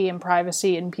safety and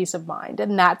privacy and peace of mind,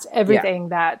 and that's everything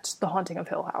that The Haunting of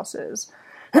Hill House is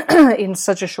in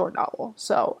such a short novel.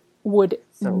 So, would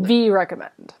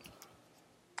recommend.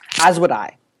 As would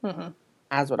I. Mm-hmm.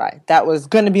 As would I. That was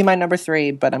going to be my number 3,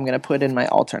 but I'm going to put in my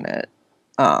alternate.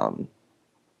 That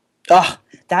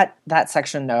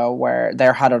section though, where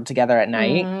they're huddled together at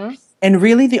night. Mm-hmm. And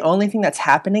really the only thing that's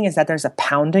happening is that there's a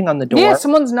pounding on the door. Yeah,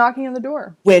 someone's knocking on the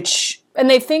door. Which, and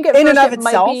they think at in first and of it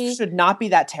itself, might be, should not be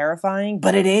that terrifying,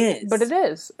 but it is. But it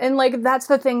is. And, like, that's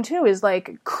the thing, too, is,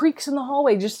 like, creaks in the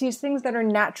hallway. Just these things that are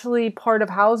naturally part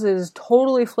of houses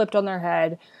totally flipped on their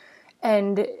head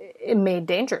and it made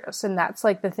dangerous. And that's,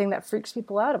 like, the thing that freaks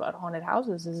people out about haunted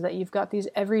houses is that you've got these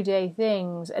everyday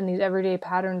things and these everyday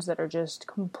patterns that are just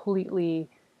completely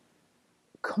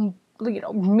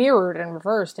mirrored and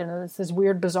reversed, and it's this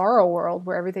weird bizarro world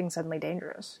where everything's suddenly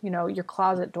dangerous. Your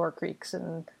closet door creaks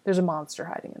and there's a monster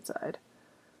hiding inside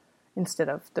instead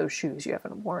of those shoes you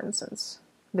haven't worn since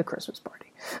the Christmas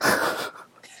party.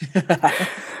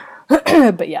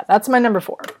 But yeah, that's my number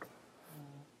 4.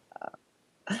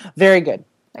 Very good.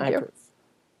 Thank you.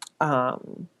 All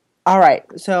right,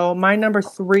 so my number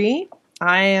 3,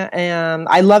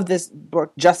 I love this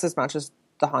book just as much as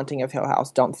The Haunting of Hill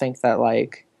House. Don't think that,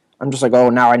 like, I'm just like, oh,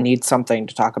 now I need something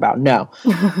to talk about. No.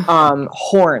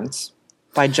 Horns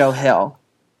by Joe Hill.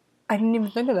 I didn't even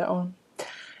think of that one.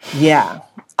 Yeah.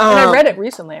 And I read it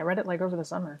recently. I read it, like, over the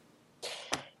summer.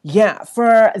 Yeah,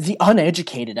 for the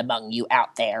uneducated among you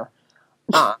out there.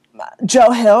 Joe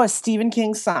Hill is Stephen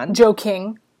King's son. Joe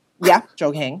King. Yeah,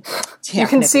 Joe King. You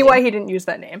can see why he didn't use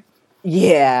that name.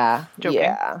 Yeah. Joe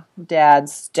yeah. King.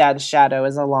 Dad's shadow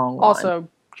is a long one. Also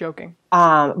joking.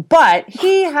 But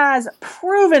he has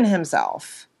proven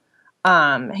himself.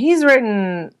 He's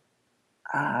written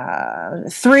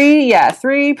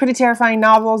 3 pretty terrifying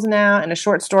novels now and a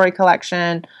short story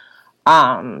collection.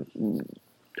 There's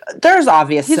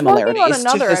obvious similarities working on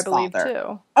another, to his I believe, father.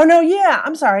 too. Oh no, yeah,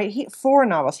 I'm sorry. 4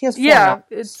 novels. He has 4 novels.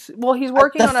 He's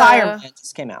working on The Fireman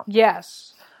just came out.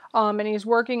 Yes. And he's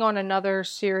working on another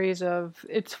series of,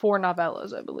 it's 4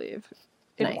 novellas, I believe,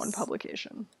 in one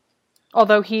publication.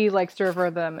 Although he likes to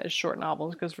refer them as short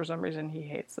novels because for some reason he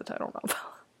hates the title novel.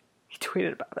 He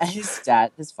tweeted about it.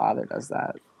 His father does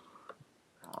that.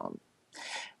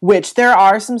 Which there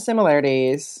are some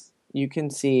similarities. You can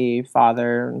see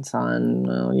father and son,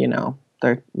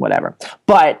 they're whatever.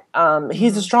 But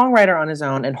he's a strong writer on his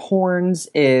own, and Horns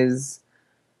is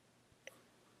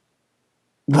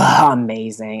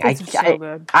amazing. It's so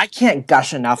good. I can't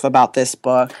gush enough about this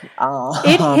book.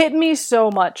 It hit me so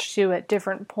much too at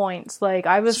different points. Like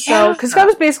I was because I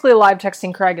was basically live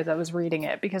texting Craig as I was reading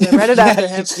it because I read it after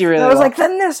him. I was like,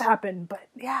 then this happened, but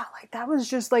yeah, like that was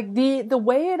just like the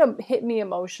way it hit me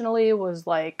emotionally was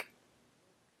like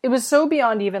it was so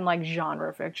beyond even like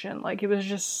genre fiction. Like it was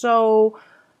just so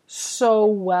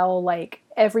well, like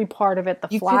every part of it, the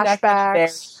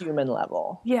flashbacks, very human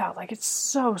level. Yeah, like it's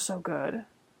so good.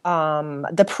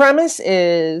 The premise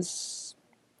is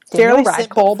fairly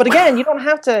simple, but again, you don't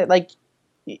have to like.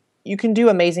 You can do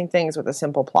amazing things with a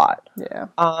simple plot. Yeah.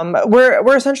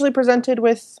 We're essentially presented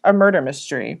with a murder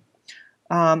mystery.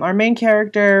 Our main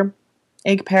character,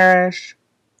 Ike Parrish,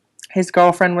 his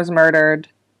girlfriend was murdered.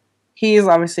 He's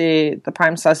obviously the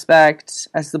prime suspect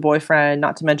as the boyfriend,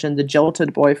 not to mention the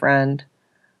jilted boyfriend.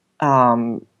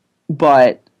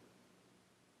 But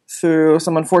through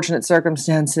some unfortunate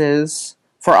circumstances,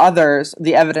 for others,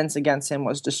 the evidence against him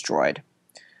was destroyed.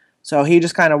 So he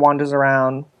just kind of wanders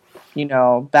around,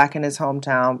 back in his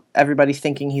hometown, everybody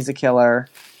thinking he's a killer.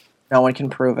 No one can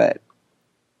prove it.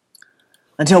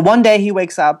 Until one day he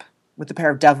wakes up with a pair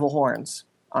of devil horns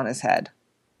on his head.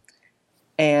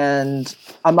 And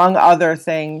among other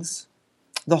things,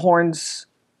 the horns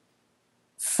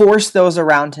force those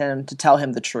around him to tell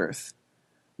him the truth,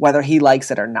 whether he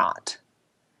likes it or not.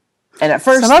 And at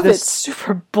first, some of it's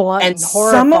super blunt and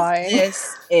horrifying. Some of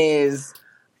this is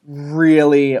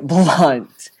really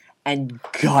blunt and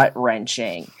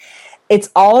gut-wrenching. It's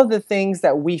all of the things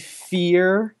that we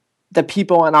fear the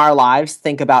people in our lives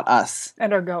think about us.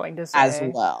 And are going to say. As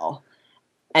well.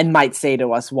 And might say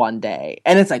to us one day.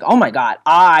 And it's like, oh my God,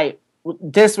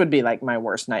 this would be like my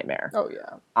worst nightmare. Oh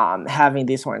yeah. Having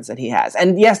these horns that he has.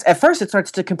 And yes, at first it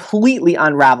starts to completely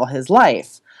unravel his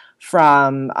life.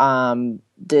 From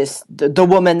the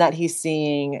woman that he's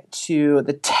seeing to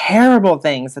the terrible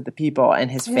things that the people in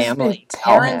his family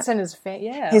tell him. Parents and his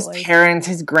his parents,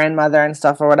 his grandmother and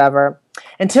stuff or whatever.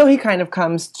 Until he kind of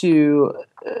comes to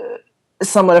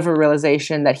somewhat of a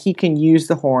realization that he can use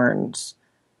the horns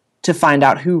to find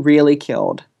out who really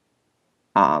killed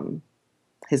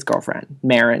his girlfriend.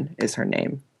 Marin is her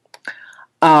name.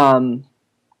 And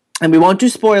we won't do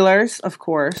spoilers, of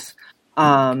course.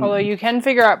 Although you can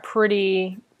figure out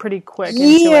pretty quick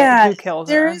who kills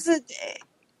her. There is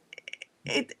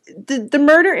the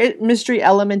murder mystery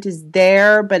element is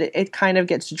there, but it kind of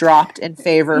gets dropped in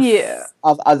favor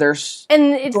of others.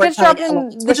 And it gets dropped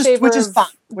in the favor which is fun.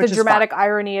 The dramatic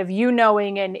irony of you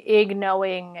knowing and Ig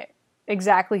knowing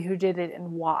exactly who did it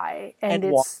and why. And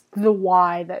And it's the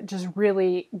why that just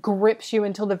really grips you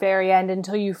until the very end,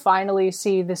 until you finally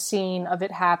see the scene of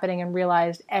it happening and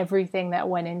realize everything that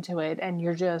went into it. And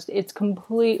you're just, it's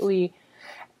completely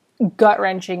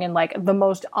gut-wrenching in like the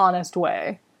most honest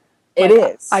way. It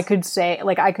Like, is. I could say,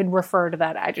 like, I could refer to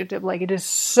that adjective. Like, it is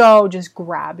so just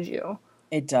grabs you.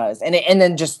 It does. And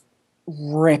then just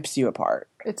rips you apart.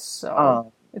 It's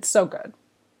so good.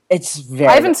 It's very.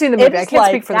 I haven't seen the movie. I can't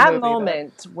speak for the movie. That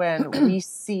moment when we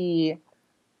see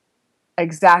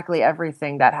exactly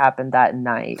everything that happened that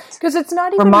night. Because it's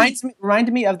not even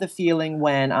Reminded me of the feeling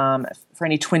when, for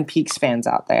any Twin Peaks fans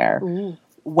out there,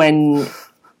 when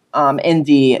in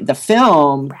the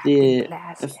film, the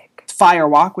Fire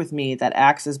Walk With Me, that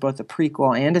acts as both a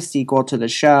prequel and a sequel to the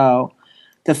show,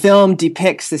 the film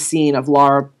depicts the scene of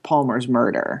Laura Palmer's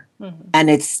murder. And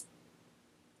it's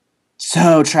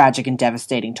so tragic and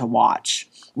devastating to watch.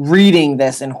 Reading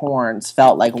this in Horns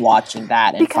felt like watching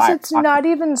that in because it's not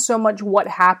even so much what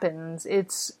happens,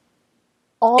 it's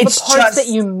all the parts that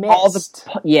you missed.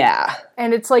 Yeah.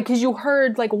 And it's like, because you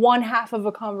heard like one half of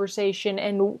a conversation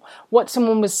and what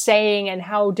someone was saying and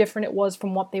how different it was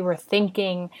from what they were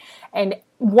thinking. And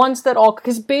once that all,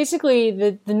 because basically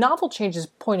the novel changes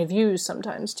point of views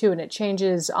sometimes too, and it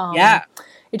changes,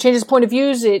 it changes point of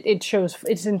views. It shows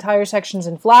its entire sections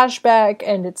in flashback,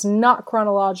 and it's not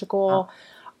chronological.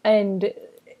 And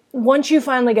once you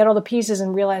finally get all the pieces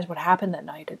and realize what happened that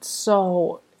night, it's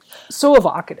so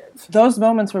evocative. Those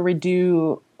moments where we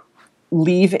do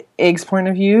leave Ig's point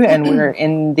of view and we're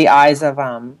in the eyes of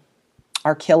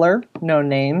our killer, no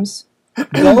names.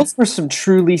 Those were some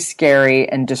truly scary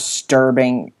and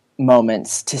disturbing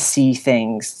moments to see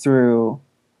things through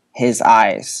his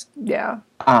eyes. Yeah.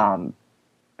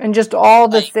 And just all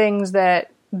the things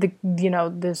that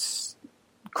this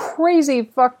crazy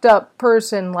fucked up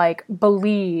person like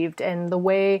believed, and the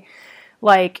way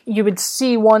like you would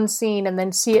see one scene and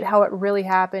then see it how it really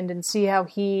happened and see how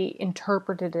he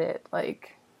interpreted it,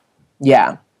 like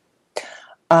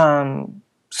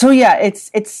so yeah,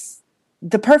 it's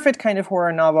the perfect kind of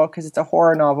horror novel because it's a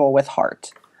horror novel with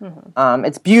heart.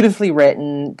 It's beautifully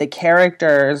written. The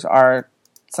characters are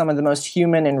some of the most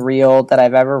human and real that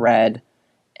I've ever read.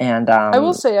 And I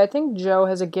will say, I think Joe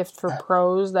has a gift for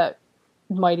prose that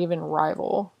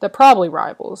probably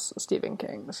rivals Stephen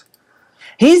King's.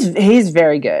 He's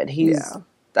very good.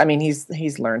 I mean,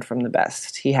 he's learned from the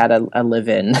best. He had a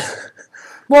live-in.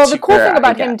 Well, the cool thing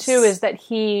about him too is that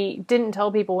he didn't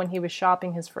tell people when he was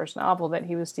shopping his first novel that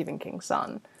he was Stephen King's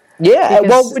son. Yeah.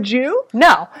 Well, would you?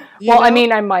 No. I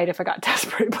mean, I might if I got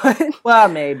desperate, but well,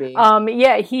 maybe.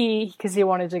 Yeah, because he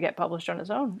wanted to get published on his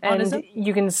own, and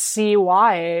you can see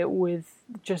why with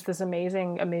just this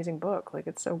amazing, amazing book. Like,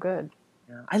 it's so good.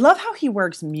 Yeah. I love how he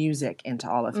works music into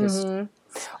all of his.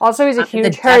 Also, he's a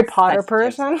huge Harry Potter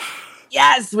person.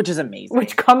 Yes, which is amazing.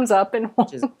 Which comes up in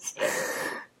once.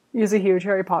 He's a huge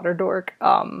Harry Potter dork.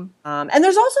 And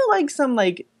there's also like some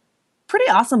like pretty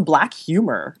awesome black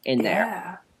humor in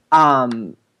there.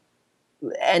 And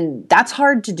that's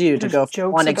hard to do, to go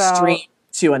from one extreme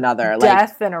to another.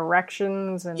 Death and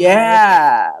erections. And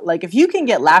like if you can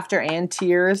get laughter and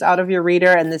tears out of your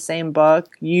reader in the same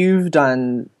book, you've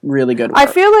done really good work. I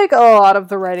feel like a lot of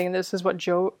the writing in this is what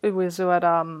Joe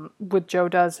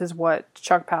does is what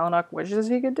Chuck Palahniuk wishes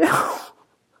he could do.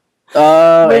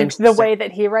 The way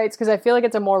that he writes, because I feel like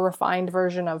it's a more refined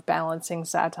version of balancing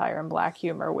satire and black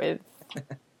humor with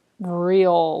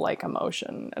real like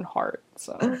emotion and heart.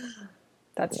 So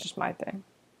that's just my thing.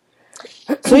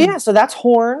 So that's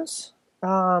Horns.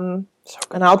 And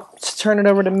I'll turn it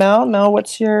over to Mel. Mel,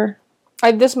 what's your...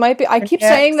 This might be... I keep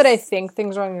saying that I think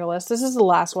things are on your list. This is the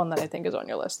last one that I think is on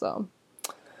your list, though.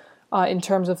 In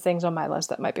terms of things on my list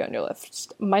that might be on your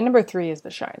list. My number 3 is The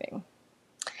Shining.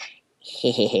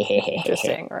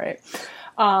 Interesting, right?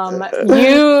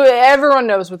 Everyone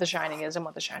knows what The Shining is and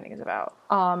what The Shining is about.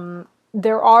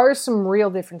 There are some real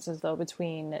differences, though,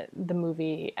 between the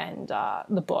movie and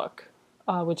the book,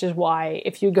 which is why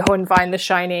if you go and find The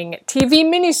Shining TV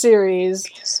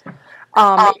miniseries,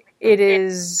 it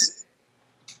is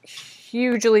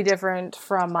hugely different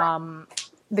from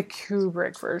the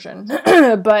Kubrick version.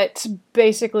 But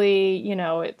basically,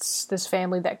 it's this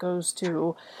family that goes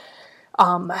to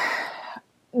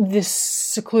this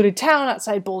secluded town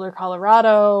outside Boulder,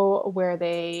 Colorado, where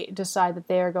they decide that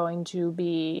they are going to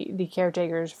be the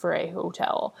caretakers for a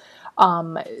hotel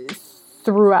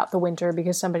throughout the winter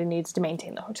because somebody needs to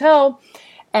maintain the hotel.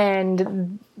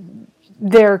 And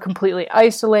they're completely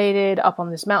isolated up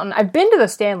on this mountain. I've been to the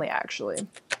Stanley, actually.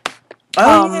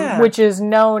 Yeah. which is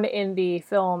known in the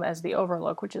film as the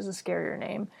Overlook, which is a scarier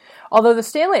name. Although the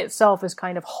Stanley itself is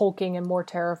kind of hulking and more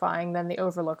terrifying than the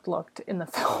Overlook looked in the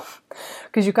film.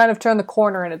 Because you kind of turn the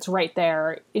corner and it's right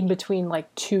there in between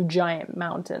like two giant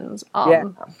mountains. Yeah.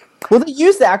 Well, they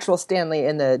used the actual Stanley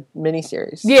in the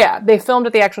miniseries. Yeah, they filmed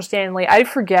at the actual Stanley. I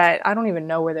forget. I don't even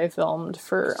know where they filmed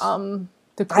for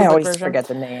the Kubrick I always version. forget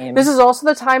the name. This is also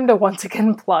the time to once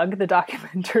again plug the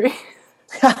documentary.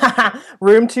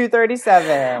 Room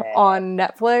 237 on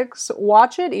Netflix.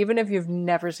 Watch it even if you've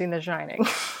never seen The Shining.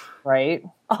 Right.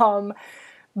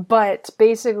 But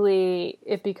basically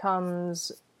it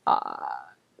becomes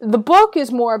the book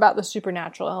is more about the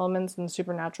supernatural elements and the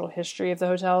supernatural history of the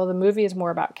hotel. The movie is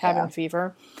more about cabin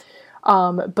fever.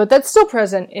 But that's still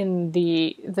present in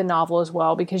the novel as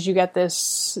well, because you get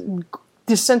this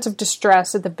sense of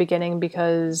distress at the beginning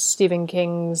because Stephen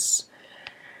King's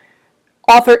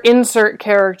author insert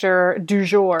character du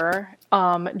jour,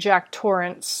 Jack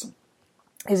Torrance,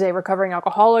 is a recovering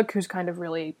alcoholic who's kind of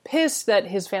really pissed that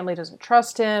his family doesn't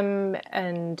trust him,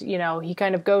 and, you know, he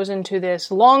kind of goes into this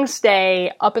long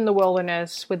stay up in the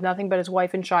wilderness with nothing but his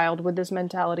wife and child, with this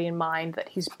mentality in mind that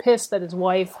he's pissed that his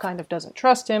wife kind of doesn't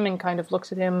trust him and kind of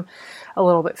looks at him a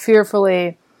little bit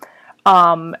fearfully,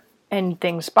 and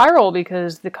things spiral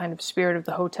because the kind of spirit of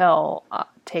the hotel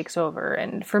takes over.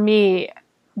 And for me,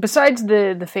 besides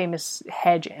the famous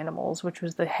hedge animals, which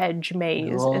was the hedge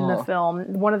maze in the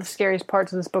film, one of the scariest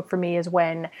parts of this book for me is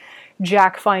when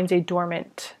Jack finds a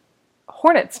dormant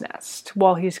hornet's nest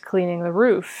while he's cleaning the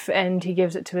roof, and he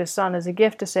gives it to his son as a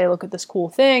gift to say, look at this cool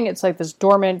thing. It's like this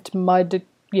dormant mud,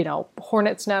 you know,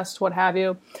 hornet's nest, what have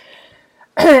you.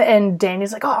 And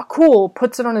Danny's like, oh, cool,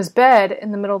 puts it on his bed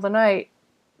in the middle of the night.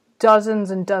 Dozens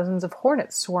and dozens of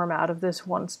hornets swarm out of this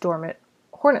once dormant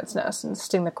hornet's nest and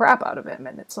sting the crap out of him,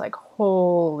 and it's like,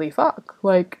 holy fuck.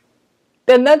 Like,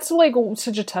 and that's like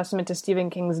such a testament to Stephen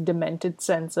King's demented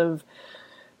sense of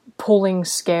pulling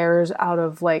scares out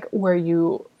of like where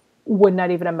you would not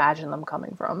even imagine them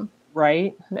coming from.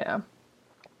 Right? Yeah.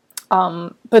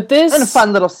 But this... And a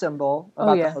fun little symbol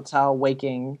about the hotel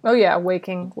waking. Oh yeah,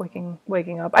 waking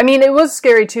up. I mean, it was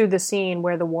scary too, the scene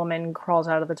where the woman crawls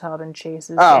out of the tub and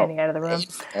chases Danny out of the room.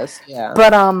 Yes, yeah.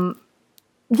 But,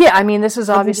 yeah, I mean, this is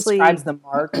obviously... He describes the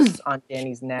marks on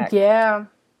Danny's neck. Yeah.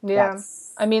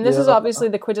 I mean, this is obviously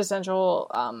the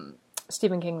quintessential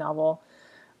Stephen King novel.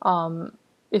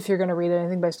 If you're going to read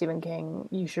anything by Stephen King,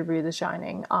 you should read The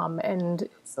Shining. And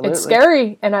Absolutely. It's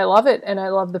scary, and I love it, and I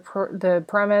love the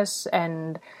premise,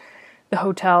 and the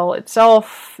hotel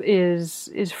itself is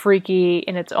freaky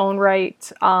in its own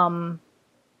right.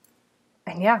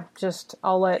 And yeah, just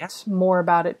I'll let more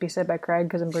about it be said by Craig,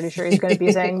 because I'm pretty sure he's going to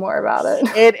be saying more about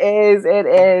it. It is.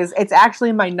 It's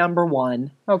actually my number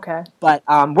one. Okay. But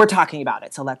we're talking about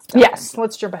it, so let's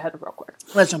let's jump ahead real quick.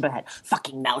 Let's jump ahead.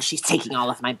 Fucking no, she's taking all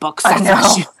of my books. I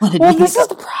know. Well, this is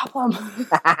the problem.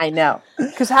 I know.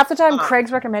 Because half the time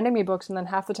Craig's recommending me books, and then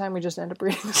half the time we just end up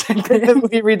reading the same thing.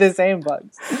 We read the same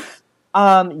books.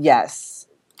 Yes.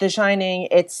 The Shining,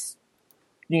 it's,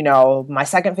 you know, my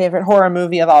second favorite horror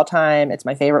movie of all time. It's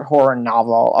my favorite horror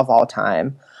novel of all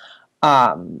time.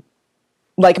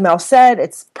 Like Mel said,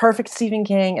 it's perfect Stephen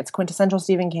King. It's quintessential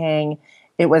Stephen King.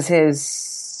 It was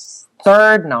his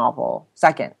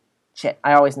second. Shit,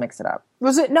 I always mix it up.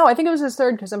 Was it? No, I think it was his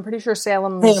third, because I'm pretty sure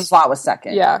Salem's Lot was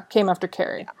second. Yeah, came after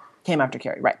Carrie. Yeah, came after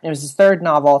Carrie, right. It was his third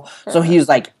novel, so he was,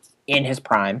 like, in his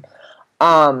prime.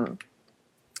 And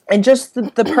just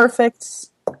the perfect,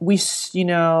 we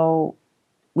start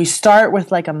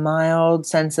with, like, a mild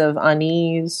sense of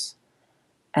unease,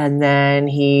 and then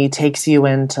he takes you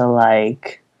into,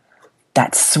 like,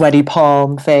 that sweaty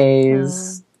palm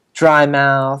phase, dry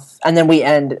mouth, and then we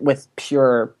end with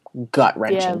pure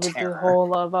gut-wrenching terror. The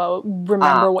whole of,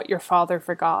 remember what your father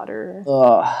forgot, or...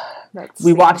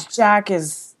 We watch Jack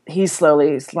as he's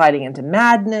slowly sliding into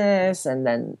madness, and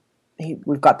then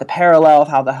we've got the parallel of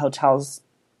how the hotel's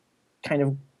kind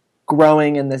of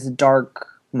growing in this dark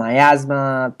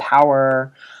miasma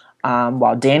power,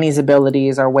 while Danny's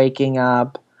abilities are waking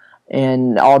up,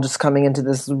 and all just coming into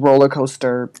this roller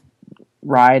coaster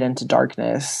ride into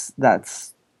darkness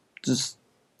that's just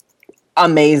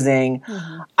amazing.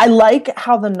 Mm-hmm. I like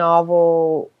how the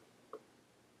novel,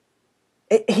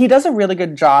 he does a really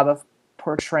good job of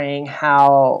portraying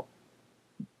how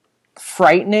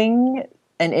frightening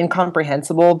and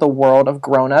incomprehensible the world of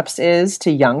grown-ups is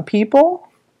to young people.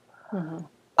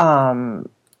 Mm-hmm.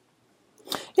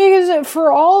 Because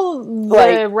for all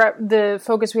the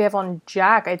focus we have on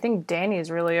Jack, I think Danny is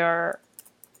really our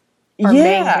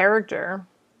main character.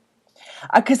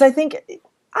 Because I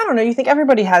don't know, you think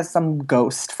everybody has some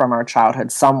ghost from our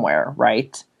childhood somewhere,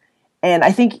 right? And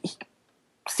I think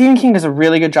Stephen King does a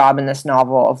really good job in this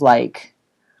novel of like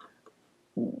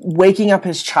waking up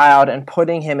his child and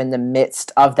putting him in the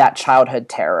midst of that childhood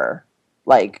terror,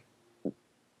 like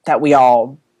that we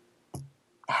all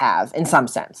have in some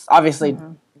sense. Obviously,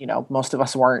 you know, most of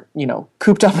us weren't, you know,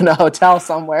 cooped up in a hotel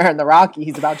somewhere in the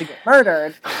Rockies about to get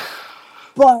murdered,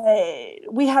 but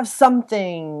we have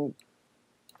something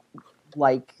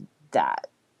like that,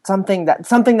 something that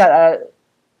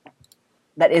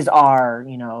is our,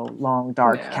 you know, long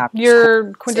dark captain's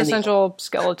your quintessential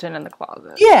skeleton in the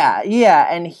closet. Yeah,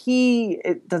 and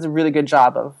it does a really good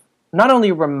job of not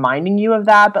only reminding you of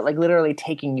that, but like literally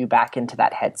taking you back into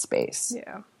that headspace.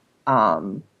 Yeah.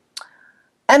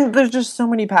 And there's just so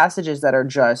many passages that are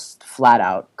just flat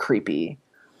out creepy.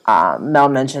 Mel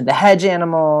mentioned the hedge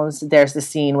animals. There's the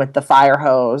scene with the fire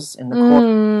hose in the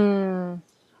court.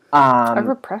 I've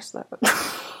repressed that.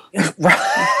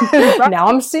 Now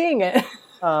I'm seeing it.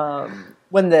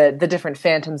 When the different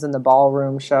phantoms in the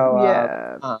ballroom show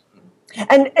up. Yeah.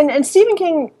 And Stephen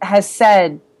King has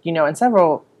said, you know, in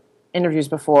several interviews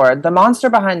before, the monster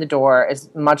behind the door is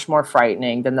much more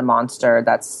frightening than the monster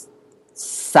that's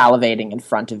salivating in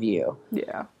front of you.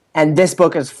 Yeah. And this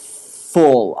book is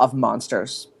full of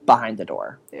monsters behind the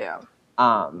door. Yeah.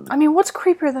 I mean, what's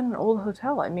creepier than an old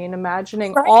hotel? I mean,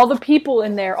 imagining right. all the people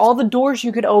in there, all the doors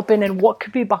you could open, and what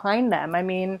could be behind them. I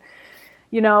mean,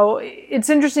 you know, it's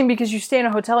interesting because you stay in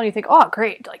a hotel and you think, oh,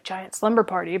 great, like giant slumber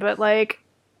party. But like,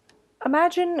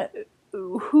 imagine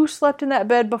who slept in that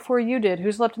bed before you did?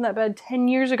 Who slept in that bed 10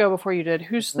 years ago before you did?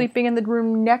 Who's sleeping in the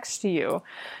room next to you?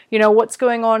 You know, what's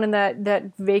going on in that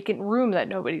vacant room that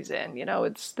nobody's in? You know,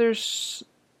 there's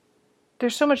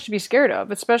so much to be scared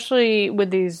of, especially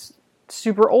with these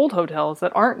super old hotels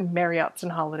that aren't Marriotts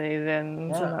and Holiday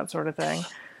Inns and that sort of thing.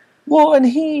 Well, and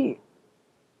he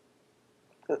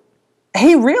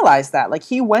realized that, like,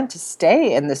 he went to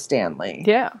stay in the Stanley.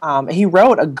 Yeah. He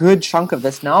wrote a good chunk of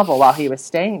this novel while he was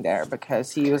staying there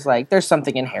because he was like, there's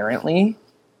something inherently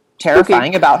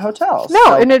terrifying about hotels. No,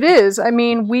 so and it is. I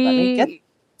mean, let me get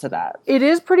to that. It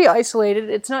is pretty isolated.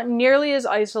 It's not nearly as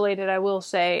isolated, I will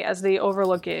say, as the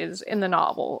Overlook is in the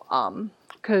novel.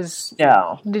 Because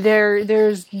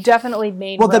there's definitely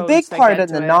main roads. Well, the big part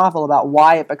in the novel about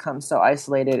why it becomes so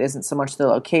isolated isn't so much the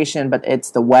location, but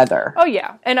it's the weather. Oh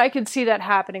yeah, and I could see that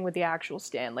happening with the actual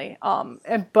Stanley.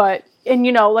 But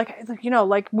you know,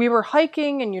 like we were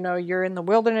hiking, and you know, you're in the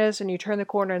wilderness, and you turn the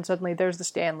corner, and suddenly there's the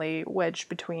Stanley wedged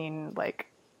between like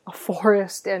a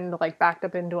forest and like backed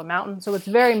up into a mountain. So it's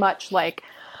very much like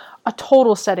a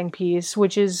total setting piece,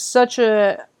 which is such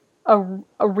a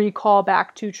recall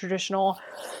back to traditional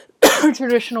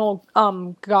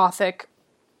Gothic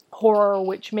horror,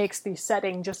 which makes the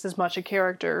setting just as much a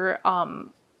character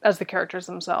as the characters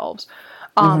themselves.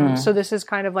 So this is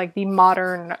kind of like the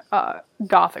modern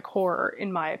Gothic horror,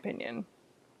 in my opinion.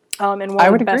 And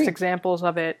one of the best examples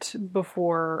of it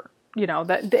before, you know,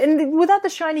 that and without The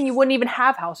Shining, you wouldn't even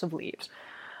have House of Leaves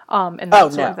and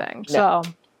that sort of thing. No.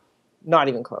 So not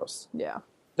even close. Yeah.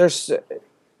 There's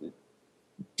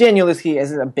Daniel Lewski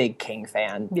is a big King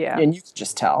fan. Yeah. And you can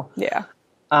just tell. Yeah.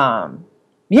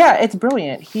 Yeah, it's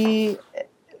brilliant.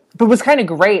 But what's kind of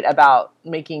great about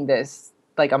making this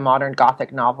like a modern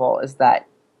Gothic novel is that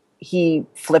he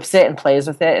flips it and plays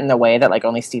with it in the way that like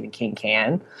only Stephen King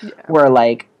can. Yeah. Where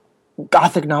like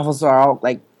Gothic novels are all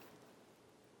like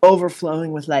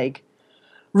overflowing with like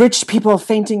rich people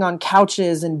fainting on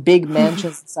couches and big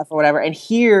mansions and stuff or whatever. And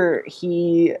here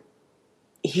he's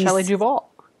Shelley Duvall.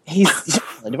 He's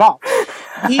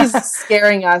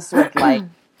scaring us with like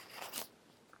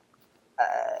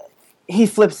he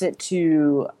flips it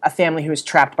to a family who is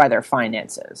trapped by their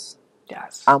finances.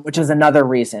 Yes. Which is another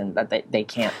reason that they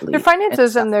can't leave. Their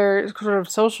finances and their sort of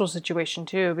social situation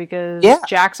too, because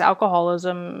Jack's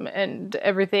alcoholism and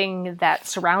everything that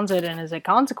surrounds it and as a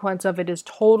consequence of it is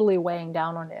totally weighing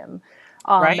down on him.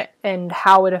 Right. And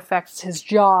how it affects his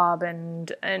job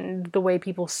and the way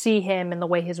people see him and the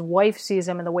way his wife sees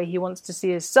him and the way he wants to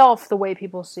see himself, the way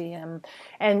people see him.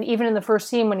 And even in the first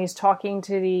scene when he's talking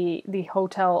to the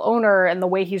hotel owner and the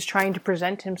way he's trying to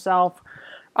present himself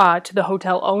to the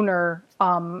hotel owner,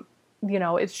 you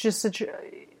know, it's just such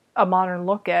a modern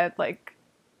look at like,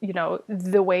 you know,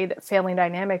 the way that family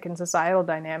dynamic and societal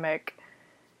dynamic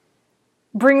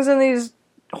brings in these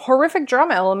horrific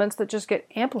drama elements that just get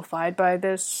amplified by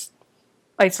this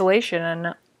isolation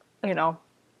and, you know,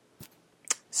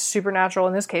 supernatural,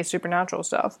 in this case, supernatural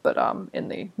stuff. But in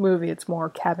the movie, it's more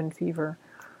cabin fever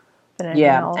than anything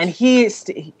else. And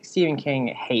Stephen King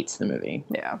hates the movie.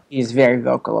 Yeah. He's very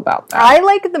vocal about that. I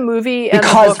like the movie and the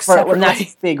book separately.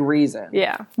 That's a big reason.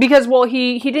 Yeah. Because, well,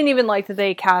 he didn't even like that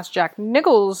they cast Jack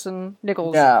Nicholson.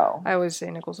 No. I always say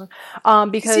Nicholson.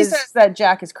 Because he says that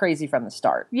Jack is crazy from the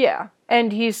start. Yeah.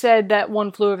 And he said that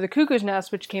One Flew Over the Cuckoo's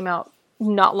Nest, which came out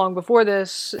not long before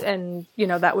this, and, you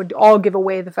know, that would all give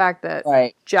away the fact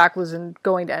that Jack was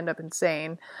going to end up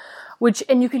insane.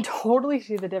 And you can totally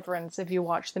see the difference if you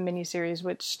watch the miniseries,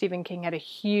 which Stephen King had a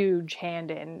huge hand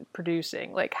in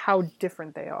producing, like how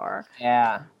different they are.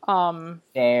 Yeah.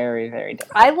 Very, very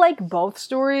different. I like both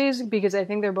stories because I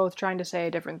think they're both trying to say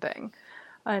a different thing.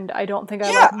 And I don't think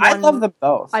I love them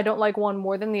both. I don't like one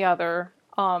more than the other.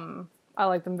 I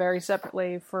like them very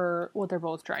separately for what they're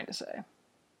both trying to say.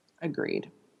 Agreed.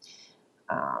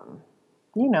 You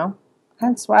know,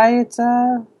 hence why it's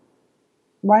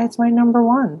my number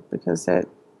one, because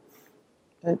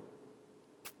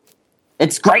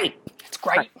it's great. It's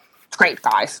great. It's great,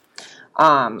 guys.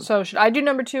 So should I do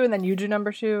number two and then you do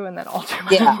number two and then I'll do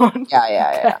my number one?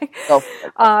 Yeah. Okay. Go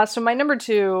for it. So my number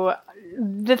two,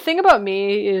 the thing about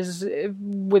me is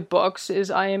with books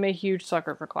is I am a huge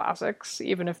sucker for classics,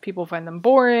 even if people find them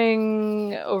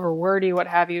boring, over wordy, what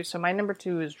have you. So my number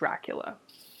two is Dracula.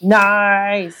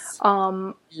 Nice.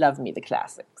 Love me the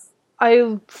classics.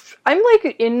 I'm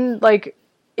in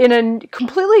a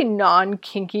completely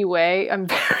non-kinky way. I'm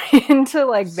very into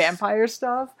like vampire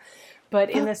stuff, but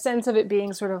in the sense of it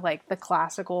being sort of like the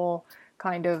classical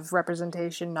kind of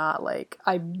representation, not like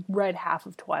I read half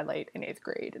of Twilight in 8th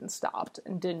grade and stopped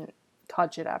and didn't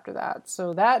touch it after that.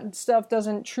 So that stuff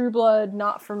doesn't, True Blood,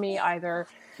 not for me either.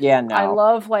 Yeah, no. I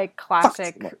love like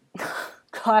classic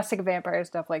vampire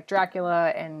stuff like Dracula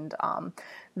and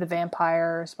The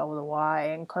Vampire, spelled with a Y,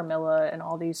 and Carmilla, and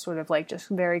all these sort of like just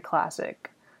very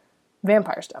classic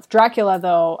vampire stuff. Dracula,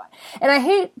 though, and I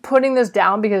hate putting this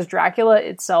down because Dracula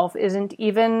itself isn't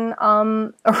even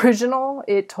original.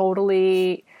 It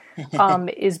totally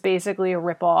is basically a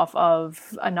ripoff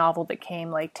of a novel that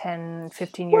came like 10,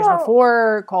 15 years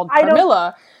before called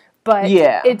Carmilla. But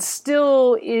it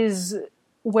still is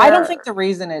where... I don't think the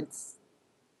reason it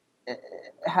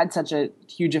had such a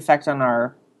huge effect on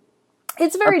our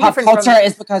pop culture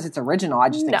is because it's original. I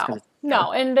just think it's because it's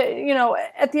no, and you know,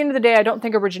 at the end of the day, I don't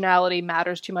think originality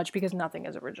matters too much because nothing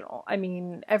is original. I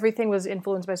mean, everything was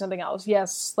influenced by something else.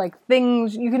 Yes, like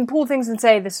things, you can pull things and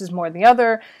say this is more than the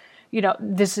other. You know,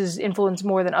 this is influenced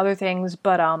more than other things,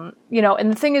 but you know,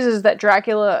 and the thing is that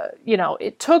Dracula, you know,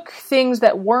 it took things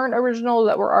that weren't original,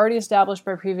 that were already established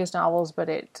by previous novels, but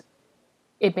it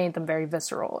made them very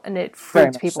visceral, and it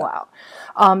freaked people out.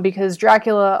 Because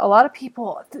Dracula, a lot of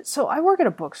people... So I work at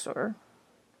a bookstore,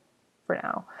 for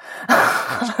now.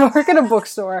 I work at a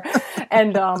bookstore,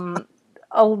 and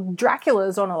Dracula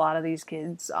is on a lot of these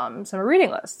kids' summer reading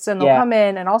lists. And they'll come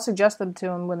in, and I'll suggest them to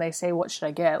them when they say, what should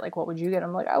I get? Like, what would you get?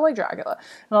 I'm like, I like Dracula.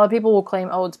 And a lot of people will claim,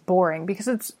 oh, it's boring, because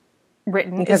it's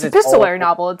written... It's an epistolary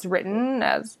novel. It's written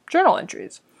as journal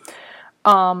entries.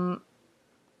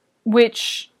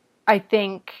 Which... I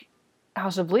think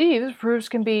House of Leaves proves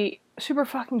can be super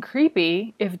fucking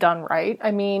creepy if done right.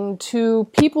 I mean, to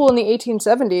people in the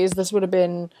 1870s, this would have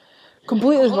been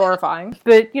completely horrifying.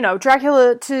 But, you know,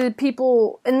 Dracula to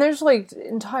people... And there's, like,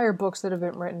 entire books that have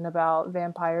been written about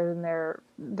vampires and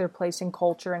their place in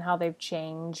culture and how they've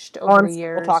changed over the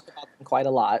years. We'll talk about them quite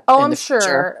a lot. Oh, I'm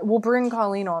sure. We'll bring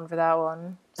Colleen on for that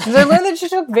one. Since I learned that she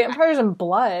took Vampires and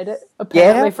Blood,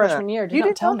 apparently freshman year. You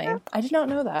didn't tell me. I did not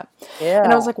know that. Yeah.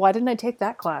 And I was like, why didn't I take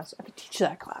that class? I could teach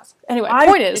that class. Anyway,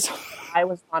 point is... I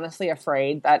was honestly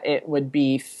afraid that it would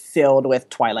be filled with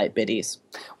Twilight biddies.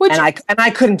 And I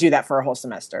couldn't do that for a whole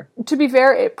semester. To be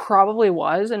fair, it probably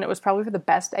was, and it was probably for the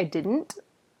best I didn't.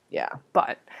 Yeah.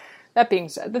 But... That being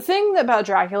said, the thing about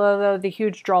Dracula, though, the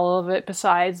huge draw of it,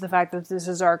 besides the fact that this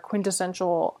is our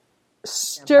quintessential,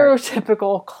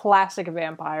 stereotypical, classic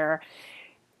vampire,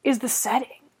 is the setting.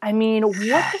 I mean, what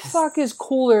the fuck is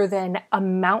cooler than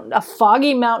a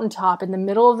foggy mountaintop in the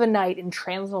middle of the night in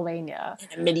Transylvania?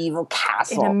 In a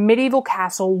medieval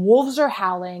castle. Wolves are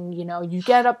howling, you know, you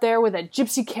get up there with a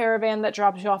gypsy caravan that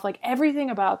drops you off. Like, everything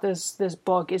about this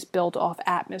book is built off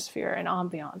atmosphere and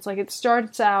ambiance. Like, it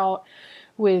starts out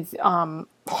with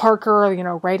Parker, you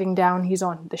know, writing down he's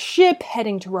on the ship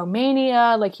heading to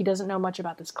Romania, like he doesn't know much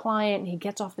about this client, and he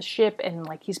gets off the ship and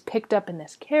like he's picked up in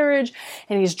this carriage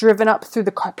and he's driven up through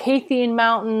the Carpathian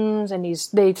Mountains, and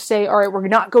they say, all right, we're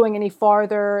not going any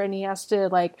farther, and he has to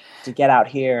like to get out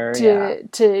here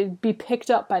to be picked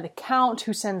up by the Count,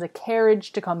 who sends a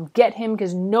carriage to come get him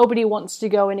because nobody wants to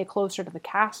go any closer to the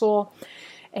castle.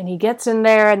 And he gets in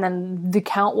there, and then the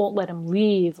Count won't let him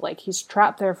leave. Like, he's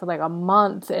trapped there for, like, a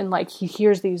month, and, like, he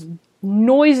hears these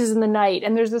noises in the night.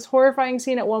 And there's this horrifying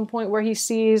scene at one point where he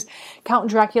sees Count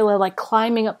Dracula, like,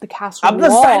 climbing up the castle Up the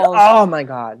walls. side. Oh, my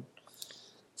God.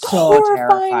 So Horrifying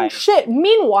terrifying. shit.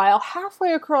 Meanwhile,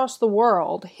 halfway across the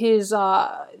world,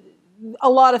 a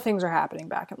lot of things are happening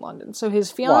back in London. So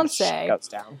his fiance goes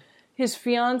down. His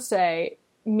fiance,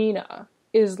 Mina,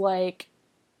 is, like,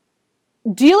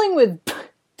 dealing with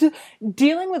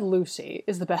Lucy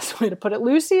is the best way to put it.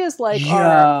 Lucy is like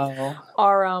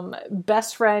our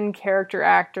best friend character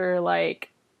actor, like,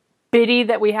 biddy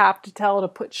that we have to tell to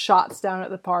put shots down at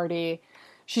the party.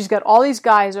 She's got all these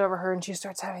guys over her, and she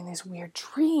starts having these weird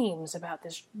dreams about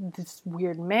this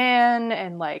weird man,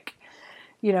 and, like,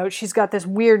 you know, she's got this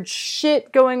weird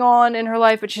shit going on in her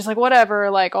life, but she's like, whatever,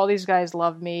 like, all these guys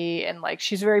love me, and, like,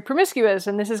 she's very promiscuous,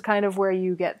 and this is kind of where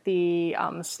you get the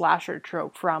slasher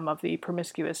trope from, of the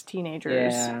promiscuous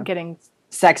teenagers getting...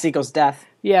 Sex equals death.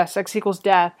 Yeah, sex equals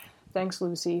death. Thanks,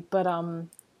 Lucy. But,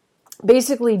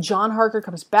 basically, John Harker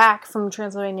comes back from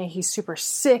Transylvania, he's super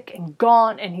sick and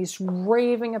gaunt, and he's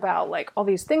raving about, like, all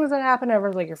these things that happen,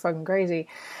 everyone's like, you're fucking crazy.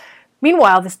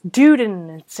 Meanwhile, this dude in an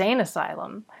insane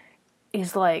asylum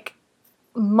is, like,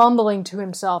 mumbling to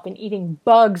himself and eating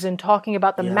bugs and talking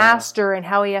about the master and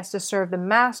how he has to serve the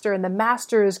master, and the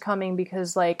master is coming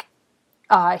because, like,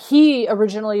 he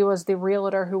originally was the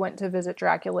realtor who went to visit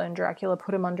Dracula, and Dracula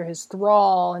put him under his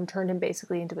thrall and turned him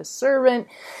basically into a servant,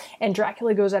 and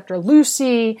Dracula goes after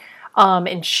Lucy,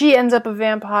 and she ends up a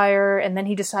vampire, and then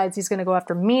he decides he's going to go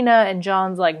after Mina, and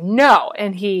John's like, no,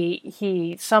 and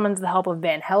he summons the help of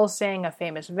Van Helsing, a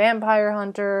famous vampire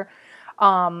hunter,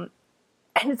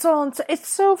 and it's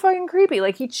so fucking creepy.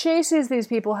 Like, he chases these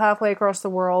people halfway across the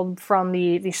world from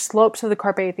the slopes of the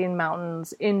Carpathian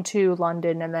Mountains into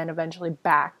London, and then eventually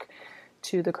back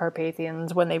to the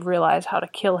Carpathians when they've realized how to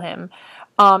kill him.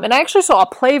 And I actually saw a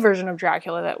play version of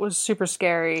Dracula that was super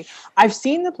scary. I've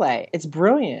seen the play. It's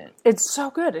brilliant. It's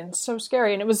so good and so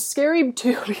scary. And it was scary,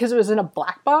 too, because it was in a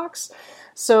black box.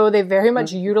 So they very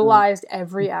much utilized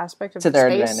every aspect of the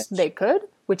space they could,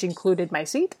 which included my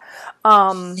seat.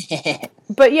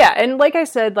 But yeah, and like I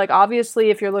said, like, obviously,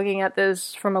 if you're looking at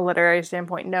this from a literary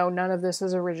standpoint, no, none of this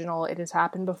is original. It has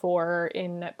happened before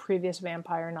in previous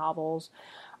vampire novels.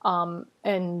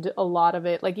 And a lot of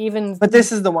it, like, even... But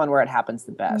this is the one where it happens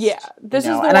the best. Yeah, this is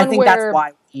the one where... And I think that's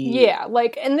why yeah,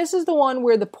 like, and this is the one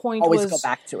where the point always was... go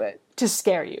back to it. To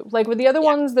scare you. Like, with the other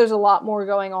ones, there's a lot more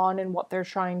going on in what they're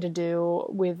trying to do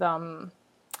with,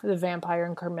 the vampire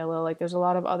and Carmilla. Like, there's a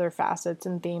lot of other facets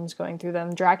and themes going through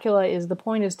them. Dracula the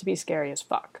point is to be scary as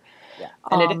fuck. Yeah,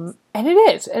 and it is. And it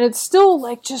is. And it's still,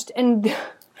 like, just... And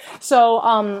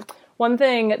so, one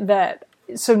thing that...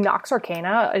 So, Nox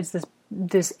Arcana is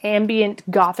this ambient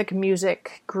gothic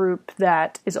music group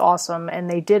that is awesome,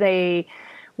 and they did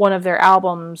one of their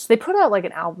albums. They put out, like,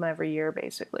 an album every year,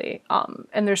 basically.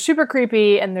 And they're super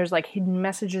creepy, and there's, like, hidden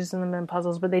messages in them and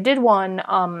puzzles, but they did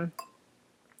one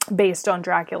based on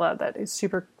Dracula that is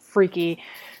super freaky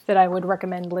that I would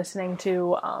recommend listening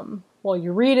to while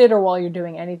you read it or while you're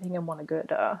doing anything and want a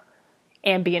good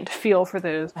ambient feel for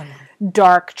those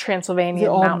dark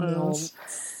Transylvanian mountains.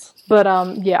 But,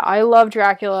 yeah, I love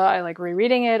Dracula. I like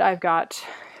rereading it. I've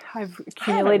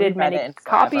accumulated many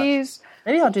copies.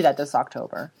 Maybe I'll do that this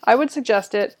October. I would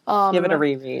suggest it. Give it a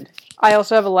reread. I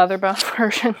also have a leatherbound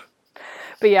version.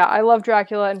 But yeah, I love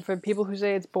Dracula, and for people who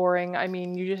say it's boring, I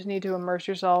mean, you just need to immerse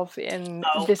yourself in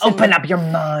this... Open up your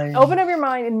mind. Open up your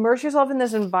mind, immerse yourself in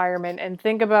this environment, and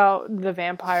think about the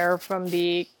vampire from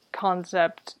the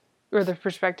concept, or the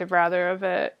perspective, rather, of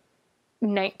a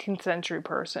 19th century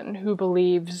person who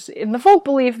believes in the folk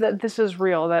belief that this is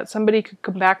real, that somebody could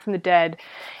come back from the dead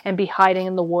and be hiding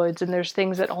in the woods, and there's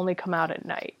things that only come out at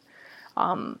night.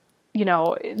 You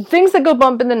know, things that go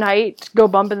bump in the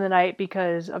night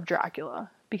because of Dracula,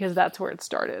 because that's where it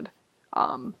started.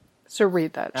 So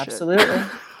read that shit. Absolutely.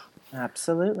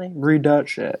 Absolutely. Read that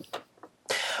shit.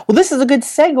 Well, this is a good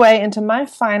segue into my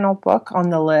final book on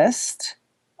the list.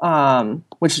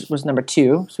 Which was number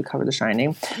 2, so we covered The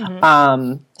Shining.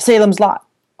 Mm-hmm. Salem's Lot.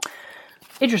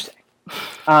 Interesting.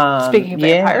 Speaking of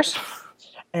vampires.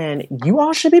 And you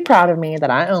all should be proud of me that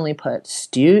I only put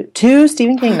 2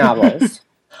 Stephen King novels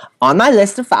on my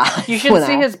list of 5. You should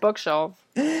see his bookshelf.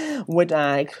 Which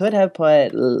I could have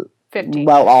put... 15.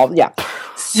 Well, yeah.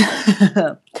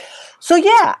 So,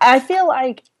 yeah, I feel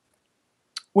like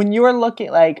when you're looking,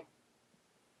 like,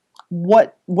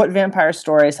 what vampire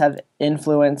stories have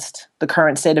influenced the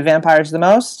current state of vampires the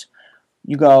most?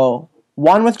 You go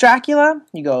 1 with Dracula,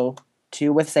 you go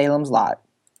 2 with Salem's Lot.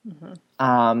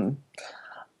 Mm-hmm.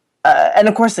 and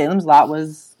of course, Salem's Lot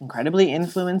was incredibly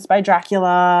influenced by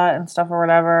Dracula and stuff or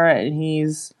whatever. And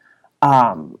he's,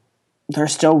 they're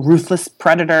still ruthless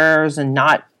predators and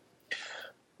not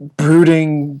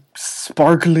brooding,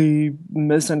 sparkly,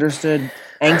 misunderstood,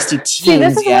 angsty teens See,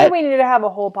 this is yet. why we need to have a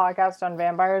whole podcast on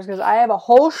vampires, because I have a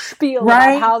whole spiel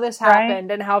about how this happened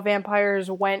and how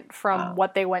vampires went from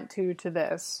what they went to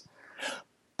this.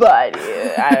 But we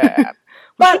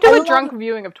should do a drunk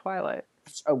viewing of Twilight.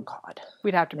 Oh God,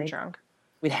 we'd have to be drunk.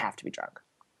 We'd have to be drunk,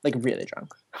 like really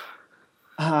drunk.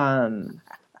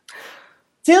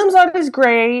 Salem's Lot is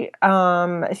great.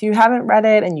 If you haven't read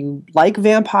it and you like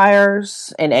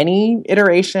vampires in any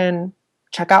iteration,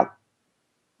 check out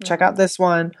this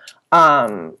one.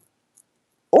 Or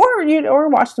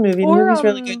watch the movie. The movie's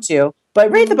really good too.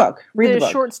 But read the book. Read the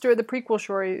book. Short story, the prequel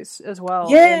stories as well.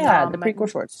 Yeah, the prequel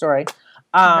short story.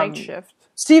 Night Shift.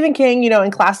 Stephen King,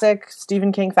 in classic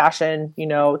Stephen King fashion,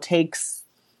 takes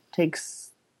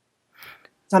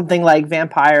something like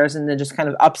vampires and then just kind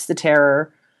of ups the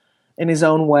terror in his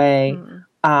own way. You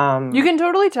can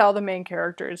totally tell the main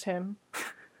character is him.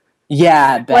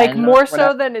 Yeah, Ben, like more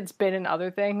so than it's been in other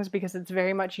things, because it's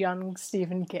very much young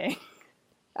Stephen King.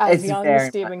 As young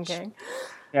Stephen King.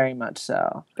 Very much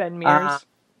so. Ben Mears.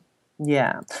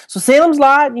 Yeah. So Salem's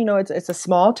Lot, it's a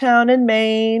small town in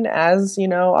Maine, as,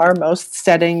 are most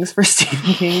settings for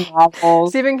Stephen King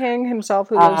novels. Stephen King himself,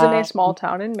 who lives in a small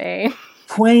town in Maine.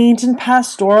 Quaint and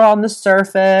pastoral on the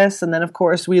surface, and then, of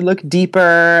course, we look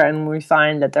deeper and we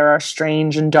find that there are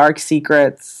strange and dark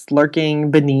secrets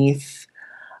lurking beneath.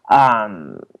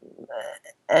 But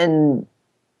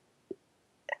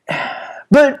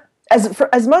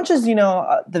as much as,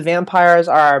 the vampires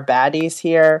are our baddies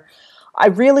here, I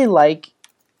really like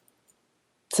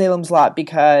Salem's Lot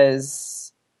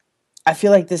because I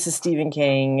feel like this is Stephen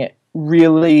King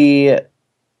really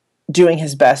doing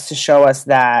his best to show us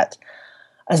that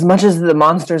as much as the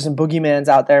monsters and boogeyman's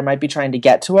out there might be trying to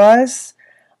get to us,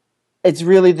 it's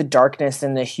really the darkness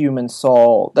in the human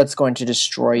soul that's going to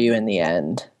destroy you in the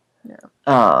end. Yeah.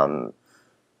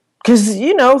 Because,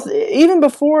 even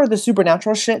before the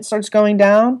supernatural shit starts going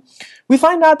down, we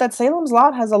find out that Salem's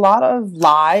Lot has a lot of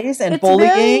lies and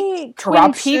bullying,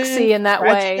 corruption, Twin Peaksy in that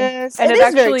way. And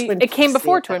it came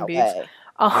before Twin Peaks.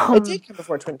 It did come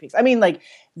before Twin Peaks. I mean,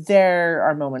 there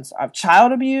are moments of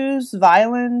child abuse,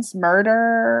 violence,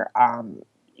 murder.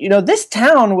 This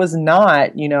town was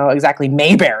not, exactly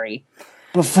Mayberry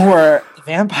before the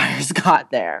vampires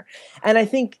got there. And I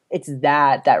think it's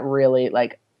that really,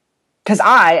 because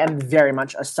I am very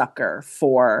much a sucker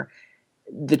for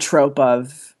the trope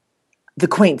of the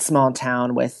quaint small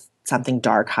town with something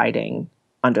dark hiding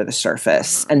under the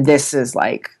surface. And this is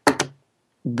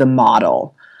the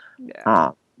model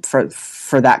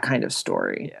for that kind of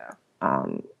story. Yeah.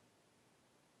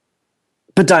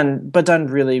 But done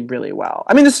really, really well.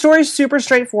 I mean, the story's super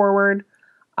straightforward,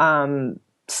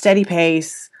 steady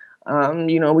pace.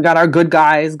 We got our good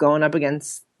guys going up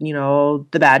against, the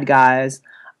bad guys.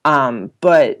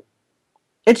 But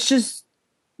it's just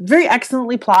very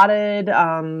excellently plotted,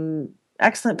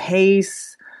 excellent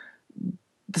pace,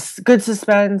 good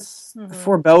suspense,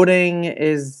 foreboding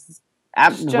is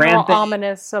general rampant.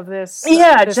 Ominous of this.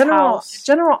 Yeah, this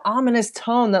general ominous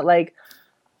tone that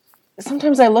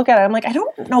sometimes I look at it, I'm like, I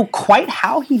don't know quite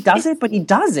how he does it, but he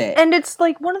does it. And it's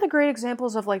one of the great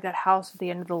examples of that house at the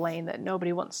end of the lane that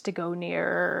nobody wants to go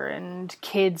near and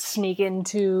kids sneak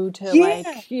into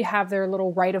to have their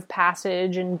little rite of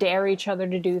passage and dare each other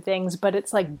to do things, but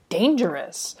it's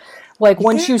dangerous.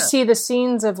 Once you see the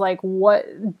scenes of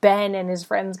what Ben and his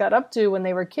friends got up to when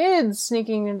they were kids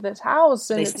sneaking into this house,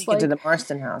 and they it's sneak into the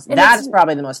Marston house. That is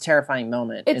probably the most terrifying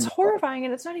moment. It's horrifying,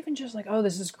 and it's not even just oh,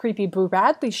 this is creepy Boo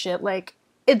Radley shit.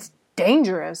 It's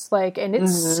dangerous, and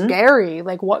it's scary.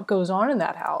 What goes on in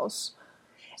that house?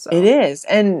 So. It is,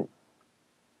 and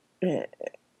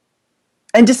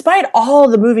despite all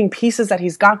the moving pieces that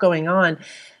he's got going on,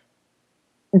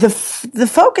 the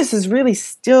focus is really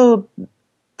still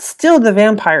the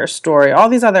vampire story. All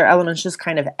these other elements just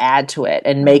kind of add to it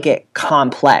and make it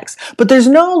complex. But there's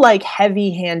no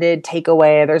heavy-handed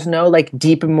takeaway. There's no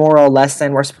deep moral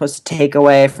lesson we're supposed to take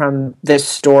away from this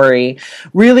story.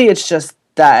 Really, it's just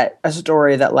that a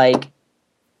story that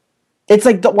it's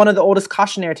one of the oldest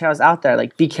cautionary tales out there.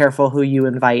 Be careful who you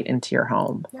invite into your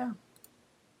home. Yeah.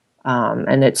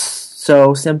 And it's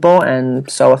so simple and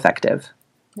so effective.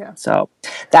 Yeah. So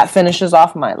that finishes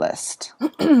off my list.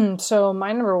 So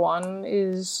my number one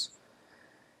is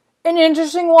an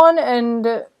interesting one,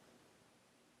 and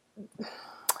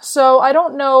So I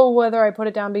don't know whether I put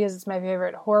it down because it's my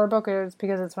favorite horror book or it's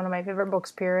because it's one of my favorite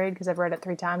books, period, because I've read it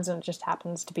 3 times and it just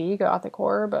happens to be gothic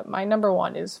horror. But my number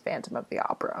 1 is Phantom of the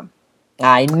Opera.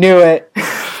 I knew it.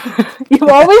 You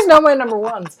always know my number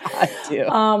 1s. I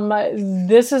do.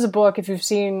 This is a book, if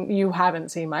you haven't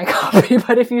seen my copy,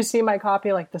 but if you see my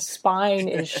copy, like the spine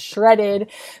is shredded.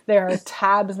 There are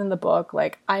tabs in the book.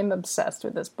 Like, I'm obsessed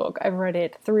with this book. I've read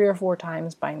it 3 or 4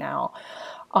 times by now.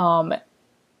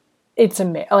 It's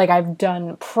amazing. Like, I've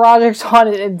done projects on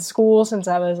it in school since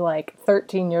I was like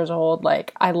 13 years old.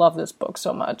 Like, I love this book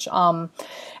so much. And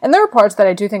there are parts that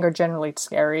I do think are generally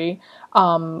scary.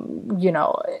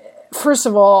 First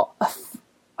of all,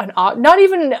 not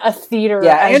even a theater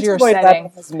as your setting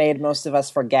has made most of us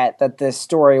forget that this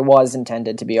story was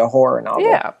intended to be a horror novel.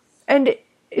 Yeah, and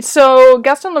so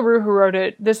Gaston Leroux, who wrote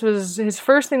it, this was his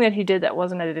first thing that he did that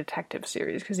wasn't a detective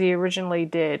series, because he originally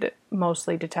did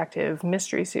mostly detective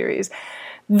mystery series.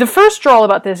 The first draw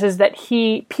about this is that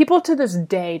people to this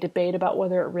day debate about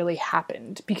whether it really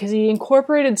happened, because he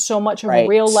incorporated so much of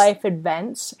real life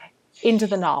events into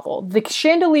the novel. The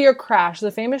chandelier crash,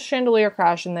 the famous chandelier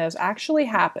crash in this, actually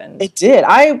happened. It did.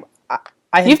 I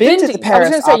have been to the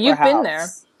Paris I was going to say, you've been there.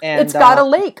 And, it's got a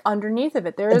lake underneath of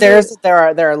it. There's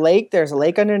a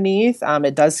lake underneath.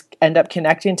 It does end up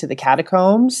connecting to the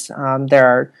catacombs. There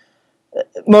are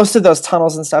most of those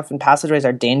tunnels and stuff and passageways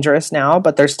are dangerous now,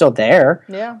 but they're still there.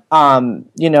 Yeah.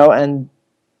 And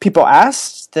people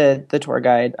asked the tour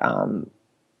guide,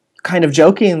 kind of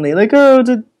jokingly, like, "Oh,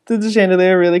 did the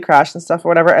chandelier really crash and stuff or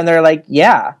whatever?" And they're like,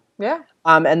 "Yeah." Yeah.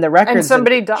 And the records and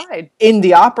somebody died in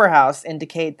the opera house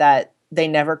indicate that they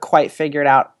never quite figured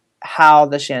out how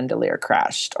the chandelier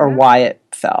crashed or why it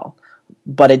fell,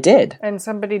 but it did. And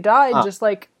somebody died, just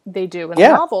like they do in the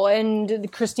novel.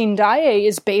 And Christine Daae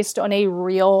is based on a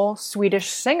real Swedish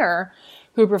singer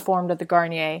who performed at the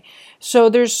Garnier. So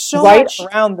there's so much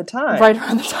around the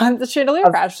time the chandelier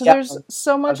crashed. So there's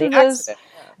so much of this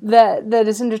that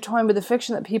is intertwined with the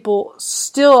fiction that people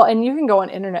still, and you can go on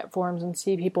internet forums and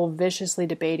see people viciously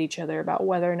debate each other about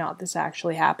whether or not this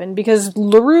actually happened, because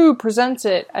Leroux presents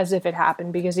it as if it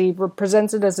happened, because he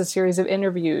presents it as a series of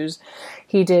interviews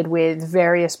he did with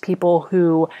various people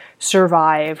who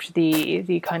survived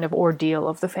the kind of ordeal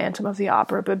of the Phantom of the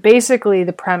Opera. But basically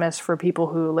the premise for people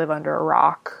who live under a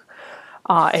rock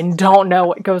and don't know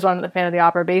what goes on in the Phantom of the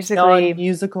Opera, basically...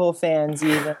 Non-musical fans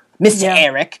even. Mr.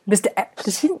 Eric.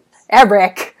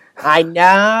 Eric. I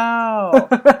know.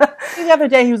 The other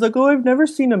day he was like, "Oh, I've never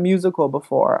seen a musical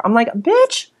before." I'm like,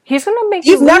 "Bitch, he's gonna make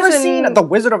you've never seen The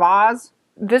Wizard of Oz."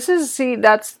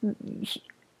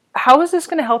 How is this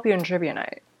gonna help you in trivia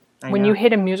night when you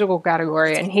hit a musical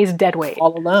category and he's dead weight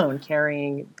all alone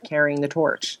carrying the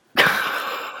torch?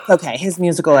 Okay, his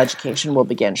musical education will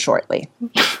begin shortly.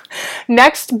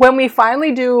 Next, when we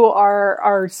finally do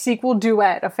our sequel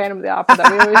duet of Phantom of the Opera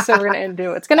that we always said we're going to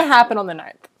do, it's going to happen on the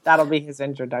 9th. That'll be his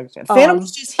introduction.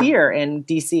 Phantom's just here in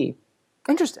DC.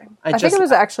 Interesting. I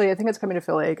think it's coming to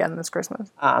Philly again this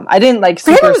Christmas. I didn't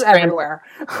Phantom's everywhere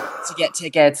to get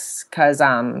tickets because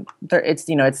it's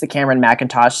the Cameron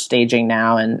McIntosh staging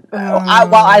now, and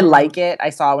while I like it,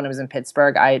 I saw it when it was in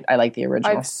Pittsburgh. I like the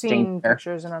original. I've seen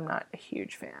pictures and I'm not a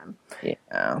huge fan.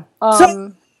 Yeah.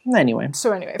 Anyway,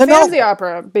 Phantom of the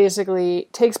Opera basically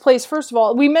takes place. First of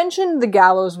all, we mentioned the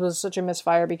gallows was such a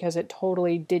misfire because it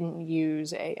totally didn't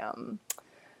use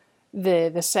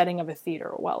the setting of a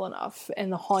theater well enough,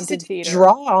 and the haunted theater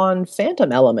draw on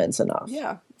Phantom elements enough.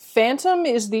 Yeah, Phantom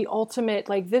is the ultimate.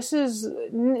 Like, this is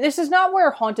not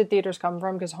where haunted theaters come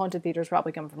from, because haunted theaters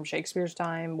probably come from Shakespeare's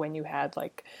time, when you had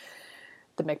like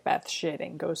the Macbeth shit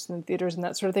and ghosts in the theaters and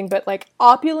that sort of thing. But like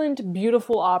opulent,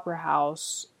 beautiful opera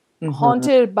house. Mm-hmm.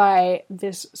 Haunted by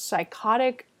this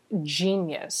psychotic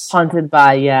genius. Haunted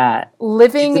by,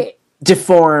 living...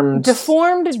 Deformed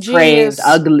genius.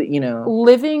 Ugly,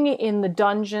 living in the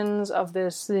dungeons of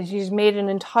this. He's made an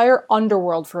entire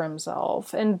underworld for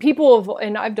himself. And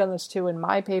and I've done this too in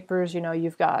my papers,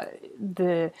 you've got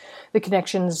the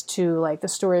connections to like the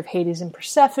story of Hades and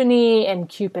Persephone and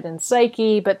Cupid and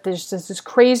Psyche, but there's just this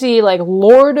crazy like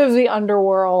lord of the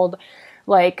underworld,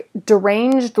 like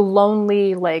deranged,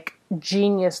 lonely, like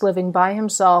genius living by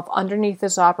himself underneath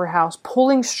this opera house,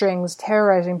 pulling strings,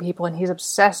 terrorizing people, and he's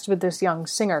obsessed with this young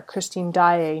singer, Christine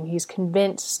Daae, and he's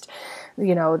convinced,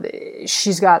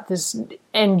 she's got this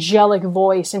angelic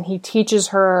voice, and he teaches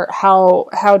her how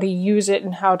to use it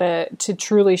and how to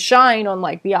truly shine on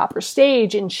like the opera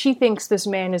stage, and she thinks this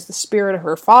man is the spirit of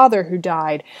her father who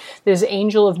died, this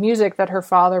angel of music that her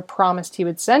father promised he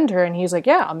would send her, and he's like,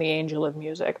 yeah, I'm the angel of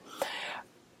music.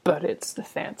 But it's the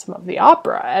Phantom of the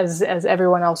Opera, as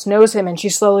everyone else knows him, and she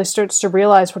slowly starts to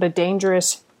realize what a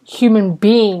dangerous human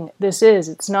being this is.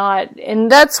 It's not,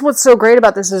 and that's what's so great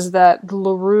about this, is that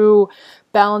LaRue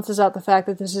balances out the fact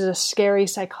that this is a scary,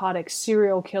 psychotic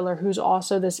serial killer who's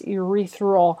also this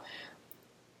ethereal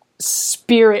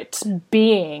spirit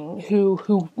being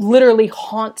who literally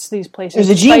haunts these places,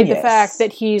 despite the fact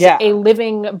that he's a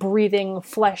living, breathing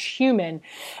flesh human.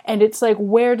 And it's like,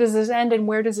 where does this end and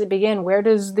where does it begin? Where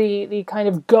does the kind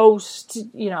of ghost,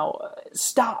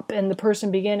 stop and the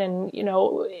person begin? And,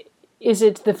 is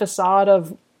it the facade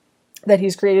of that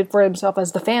he's created for himself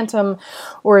as the Phantom,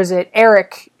 or is it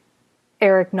Eric,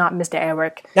 not Mr.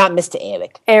 Eric. Not Mr.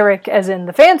 Eric. Eric, as in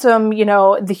the Phantom,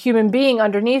 the human being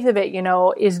underneath of it,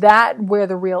 is that where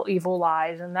the real evil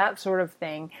lies, and that sort of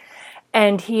thing.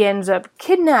 And he ends up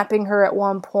kidnapping her at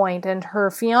one point, and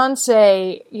her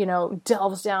fiance,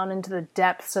 delves down into the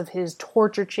depths of his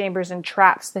torture chambers and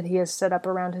traps that he has set up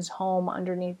around his home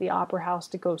underneath the opera house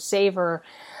to go save her.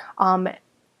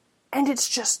 And it's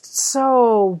just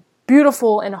so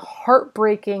beautiful and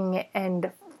heartbreaking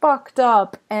and fucked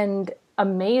up and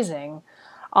amazing.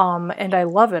 And I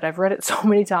love it. I've read it so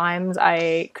many times.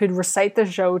 I could recite the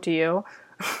show to you.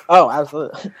 Oh,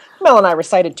 absolutely. Mel and I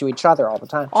recite it to each other all the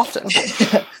time. Often.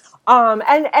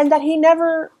 And that he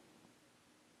never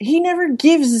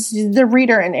gives the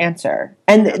reader an answer.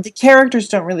 And the characters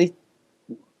don't really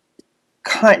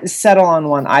settle on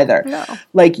one either. No.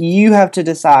 Like, you have to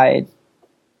decide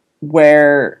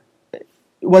where...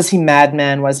 Was he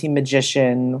madman? Was he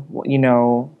magician?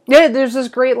 Yeah, there's this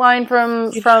great line from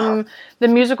the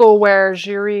musical where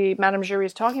Madame Giry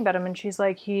is talking about him, and she's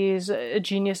like, he's a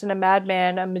genius and a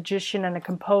madman, a magician and a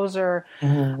composer,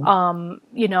 and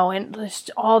just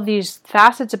all these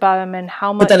facets about him, and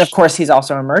how much... But then, of course, he's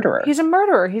also a murderer. He's a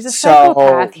murderer. He's a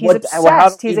psychopath. He's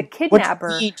obsessed. He's a kidnapper.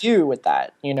 What does he do with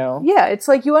that, Yeah, it's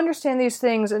like you understand these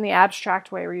things in the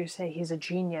abstract way where you say he's a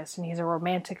genius, and he's a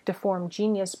romantic, deformed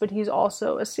genius, but he's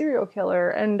also a serial killer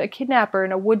and a kidnapper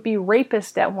and a would-be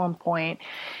rapist at one point,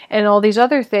 and all these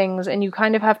other things, and you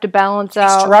kind of have to balance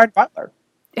out... He's Gerard Butler.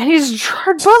 And he's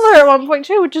Gerard Butler at one point,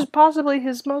 too, which is possibly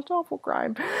his most awful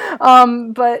crime.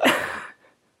 But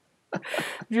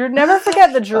you'd never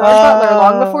forget that Gerard Butler,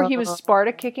 long before he was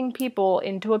Sparta kicking people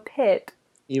into a pit,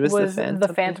 he was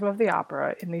the Phantom of the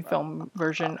Opera in the film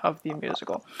version of the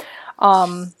musical.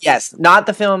 Yes, not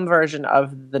the film version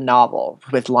of the novel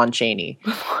with Lon Chaney.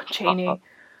 Lon Chaney.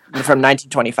 From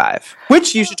 1925,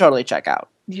 which you should totally check out.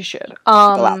 You should. Go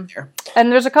out there. And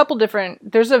there's a couple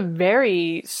different... There's a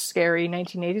very scary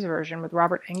 1980s version with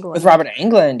Robert Englund. With Robert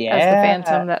Englund, yeah. As the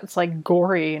Phantom, that's like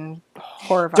gory and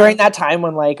horrifying. During that time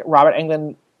when like Robert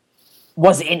Englund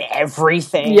was in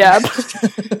everything. Yeah.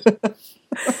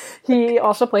 He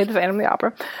also played the Phantom of the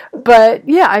Opera. But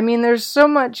yeah, I mean, there's so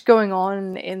much going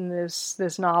on in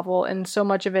this novel, and so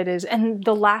much of it is... And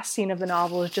the last scene of the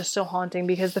novel is just so haunting,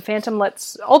 because the Phantom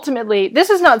lets... Ultimately,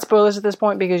 this is not spoilers at this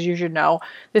point, because you should know.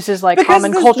 This is like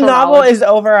common cultural novel knowledge. Is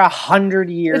over 100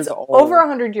 years old. Over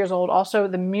 100 years old. Also,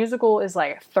 the musical is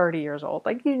like 30 years old.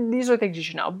 Like, these are things you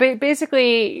should know.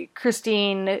 Basically,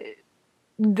 Christine...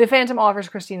 The Phantom offers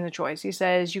Christine the choice. He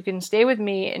says, you can stay with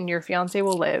me and your fiancé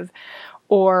will live,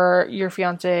 or your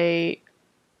fiancé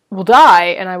will die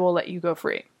and I will let you go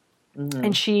free. Mm-hmm.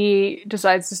 And she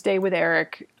decides to stay with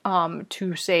Eric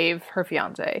to save her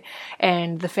fiancé.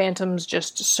 And the Phantom's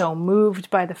just so moved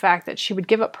by the fact that she would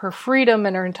give up her freedom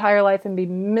and her entire life and be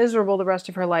miserable the rest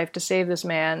of her life to save this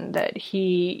man, that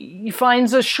he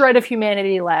finds a shred of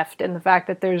humanity left and the fact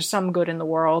that there's some good in the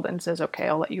world, and says, okay,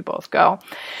 I'll let you both go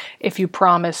if you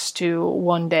promise to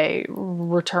one day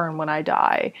return when I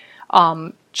die.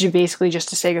 Basically just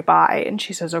to say goodbye, and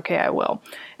she says, okay, I will.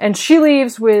 And she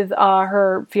leaves with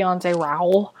her fiancé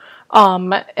Raoul,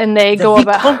 and they go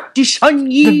about... The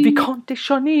Vicomte de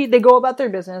Chagny. They go about their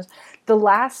business. The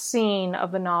last scene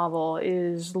of the novel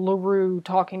is LaRue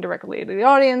talking directly to the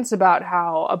audience about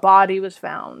how a body was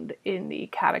found in the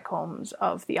catacombs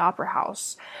of the Opera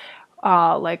House.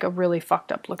 Like a really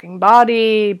fucked up looking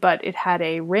body, but it had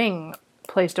a ring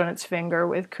placed on its finger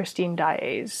with Christine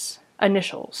Daae's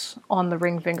initials on the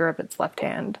ring finger of its left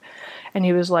hand. And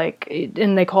he was like,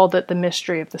 and they called it the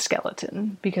mystery of the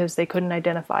skeleton because they couldn't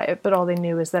identify it, but all they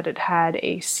knew is that it had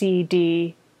a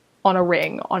CD on a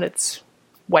ring on its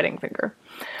wedding finger.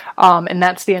 And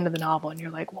that's the end of the novel, and you're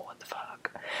like, well, what the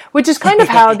fuck? Which is kind of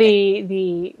how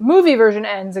the movie version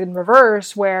ends in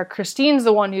reverse, where Christine's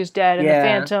the one who's dead, and the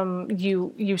Phantom,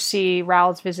 you see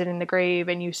Raoul's visiting the grave,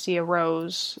 and you see a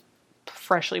rose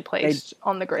freshly placed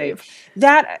on the grave.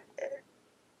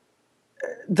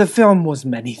 The film was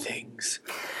many things.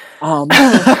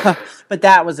 But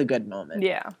that was a good moment.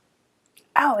 Yeah.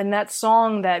 Oh, and that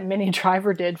song that Minnie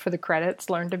Driver did for the credits,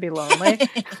 Learn to Be Lonely.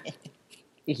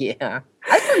 Yeah.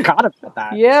 I forgot about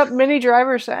that. Yep, Minnie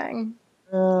Driver sang.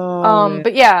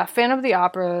 But yeah, Phantom of the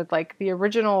Opera, like the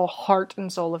original heart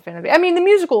and soul of Phantom of the... I mean, the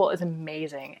musical is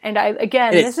amazing. And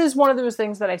this is one of those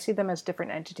things that I see them as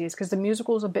different entities, because the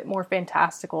musical is a bit more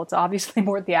fantastical. It's obviously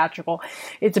more theatrical.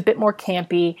 It's a bit more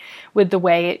campy with the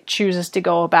way it chooses to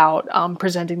go about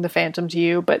presenting the Phantom to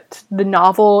you. But the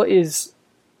novel is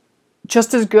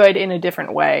just as good in a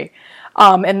different way.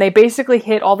 And they basically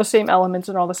hit all the same elements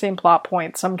and all the same plot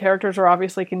points. Some characters are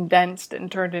obviously condensed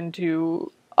and turned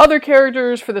into other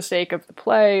characters for the sake of the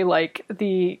play, like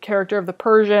the character of the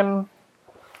Persian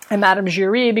and Madame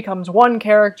Giry becomes one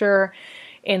character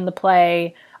in the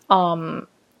play, and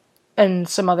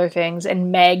some other things,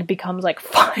 and Meg becomes like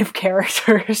 5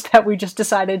 characters that we just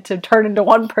decided to turn into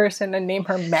one person and name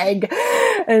her Meg,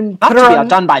 and not to be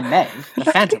outdone by Meg. The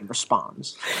Phantom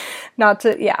responds.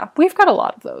 We've got a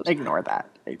lot of those. Ignore that.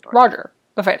 Roger,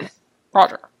 the Phantom.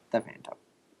 Roger, the Phantom.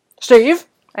 Steve.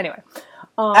 Anyway.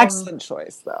 Excellent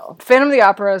choice, though. Phantom of the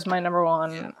Opera is my number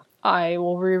one. Yeah. I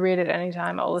will reread it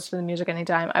anytime. I will listen to the music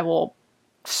anytime. I will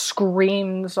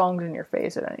scream the songs in your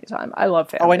face at any time. I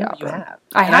love Phantom of the Opera. You have.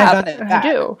 I have. I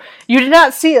do. You did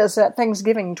not see us at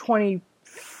Thanksgiving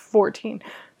 2014,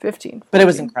 15. 14. But it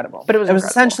was incredible. It was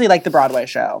essentially like the Broadway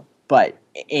show, but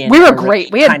in we were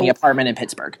great. We had tiny apartment in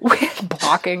Pittsburgh. We had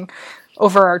blocking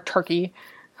over our turkey.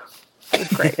 It was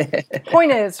great.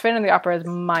 Point is, Phantom of the Opera is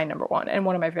my number one and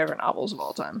one of my favorite novels of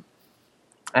all time.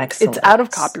 Excellent. It's out of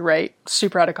copyright.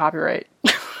 Super out of copyright.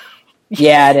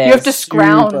 Yeah, it is. You have to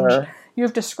scrounge. Super. You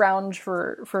have to scrounge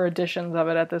for editions of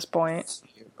it at this point.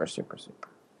 Super.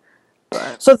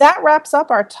 But. So that wraps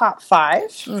up our top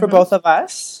 5 for both of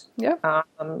us. Yeah.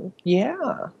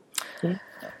 Yeah.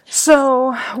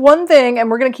 So one thing, and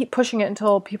we're going to keep pushing it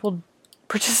until people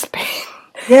participate.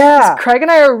 Yeah. Craig and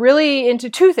I are really into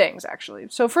 2 things, actually.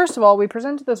 So first of all, we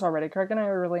presented this already. Craig and I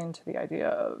are really into the idea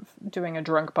of doing a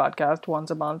drunk podcast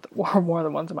once a month, or more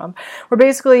than once a month, where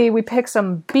basically we pick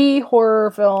some B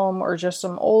horror film or just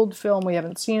some old film we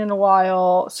haven't seen in a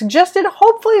while, suggested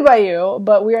hopefully by you,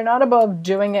 but we are not above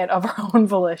doing it of our own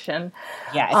volition.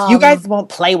 Yeah, if you guys won't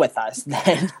play with us,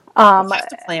 then we'll have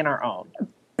to play on our own.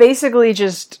 Basically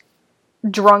just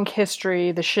drunk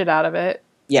history the shit out of it.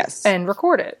 Yes. And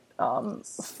record it.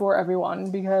 For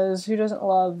everyone, because who doesn't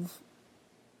love...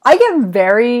 I get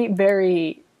very,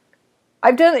 very... I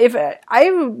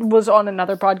was on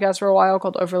another podcast for a while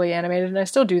called Overly Animated, and I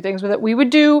still do things with it. We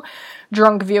would do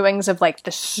drunk viewings of, like,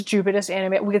 the stupidest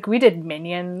anime. We did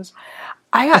Minions.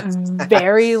 I got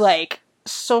very, like,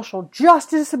 social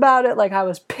justice about it. Like, I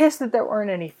was pissed that there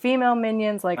weren't any female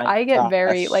Minions. Like, I get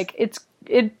very... Like,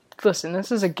 listen,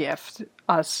 this is a gift,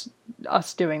 us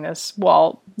doing this.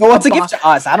 Well, it's a gift to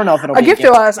us. I don't know if it'll be a gift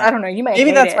to us. I don't know. You might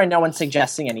maybe hate that's it. why no one's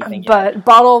suggesting anything. But yet.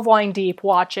 Bottle of Wine Deep,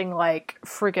 watching like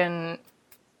freaking.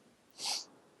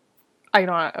 I don't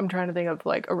know. I'm trying to think of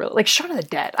like a real Shaun of the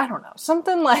Dead. I don't know,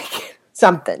 something like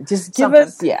something. Just give something.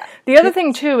 us The other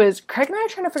thing too is Craig and I are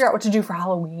trying to figure out what to do for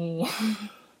Halloween.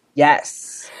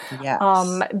 Yes.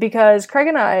 Because Craig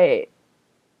and I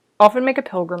often make a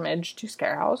pilgrimage to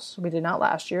Scarehouse. We did not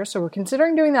last year, so we're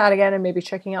considering doing that again and maybe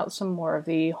checking out some more of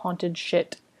the haunted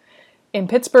shit in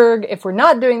Pittsburgh. If we're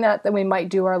not doing that, then we might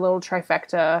do our little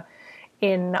trifecta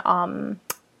in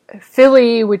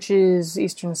Philly, which is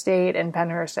Eastern State, and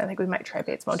Penhurst. I think we might try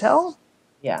Bates Motel.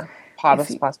 Yeah,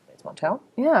 possibly Bates Motel.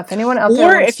 Yeah, if anyone out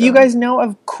there or if you guys know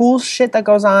of cool shit that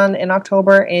goes on in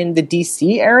October in the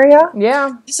DC area,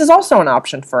 this is also an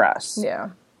option for us.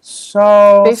 Yeah.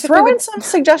 So basically, throw in some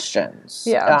suggestions.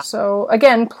 Yeah. So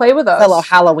again, play with us, fellow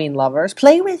Halloween lovers.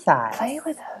 Play with us. Play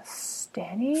with us,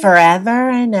 Danny.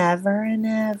 Forever and ever and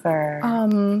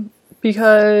ever.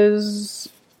 Because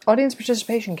audience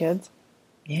participation, kids.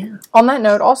 Yeah. On that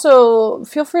note, also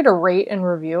feel free to rate and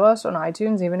review us on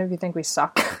iTunes, even if you think we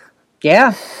suck.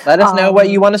 Yeah. Let us know what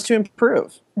you want us to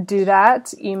improve. Do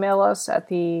that. Email us at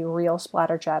the Real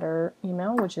Splatter Chatter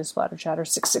email, which is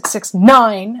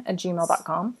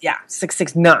splatterchatter6669@gmail.com. Yeah,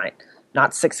 669,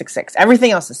 not 666.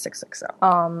 Everything else is 660.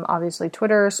 Obviously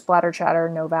Twitter, Splatter Chatter,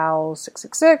 no vowels,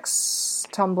 666.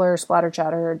 Tumblr,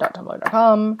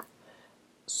 splatterchatter.tumblr.com.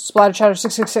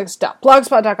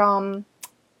 Splatterchatter666.blogspot.com.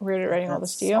 We're writing all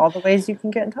this to you. All the ways you can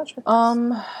get in touch with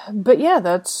us. But yeah,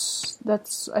 that's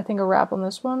I think a wrap on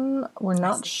this one. We're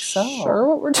not sure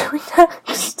what we're doing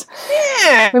next.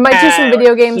 Yeah, we might do some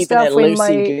video game stuff. We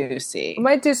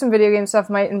might do some video game stuff.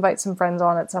 Might invite some friends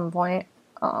on at some point.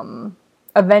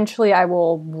 Eventually, I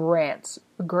will rant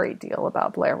a great deal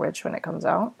about Blair Witch when it comes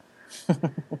out.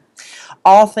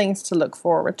 All things to look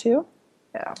forward to.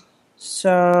 Yeah.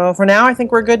 So for now, I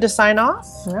think we're good to sign off.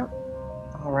 Yep.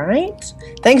 All right.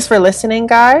 Thanks for listening,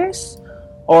 guys.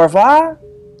 Au revoir.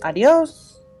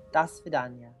 Adios. Das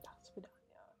vidania.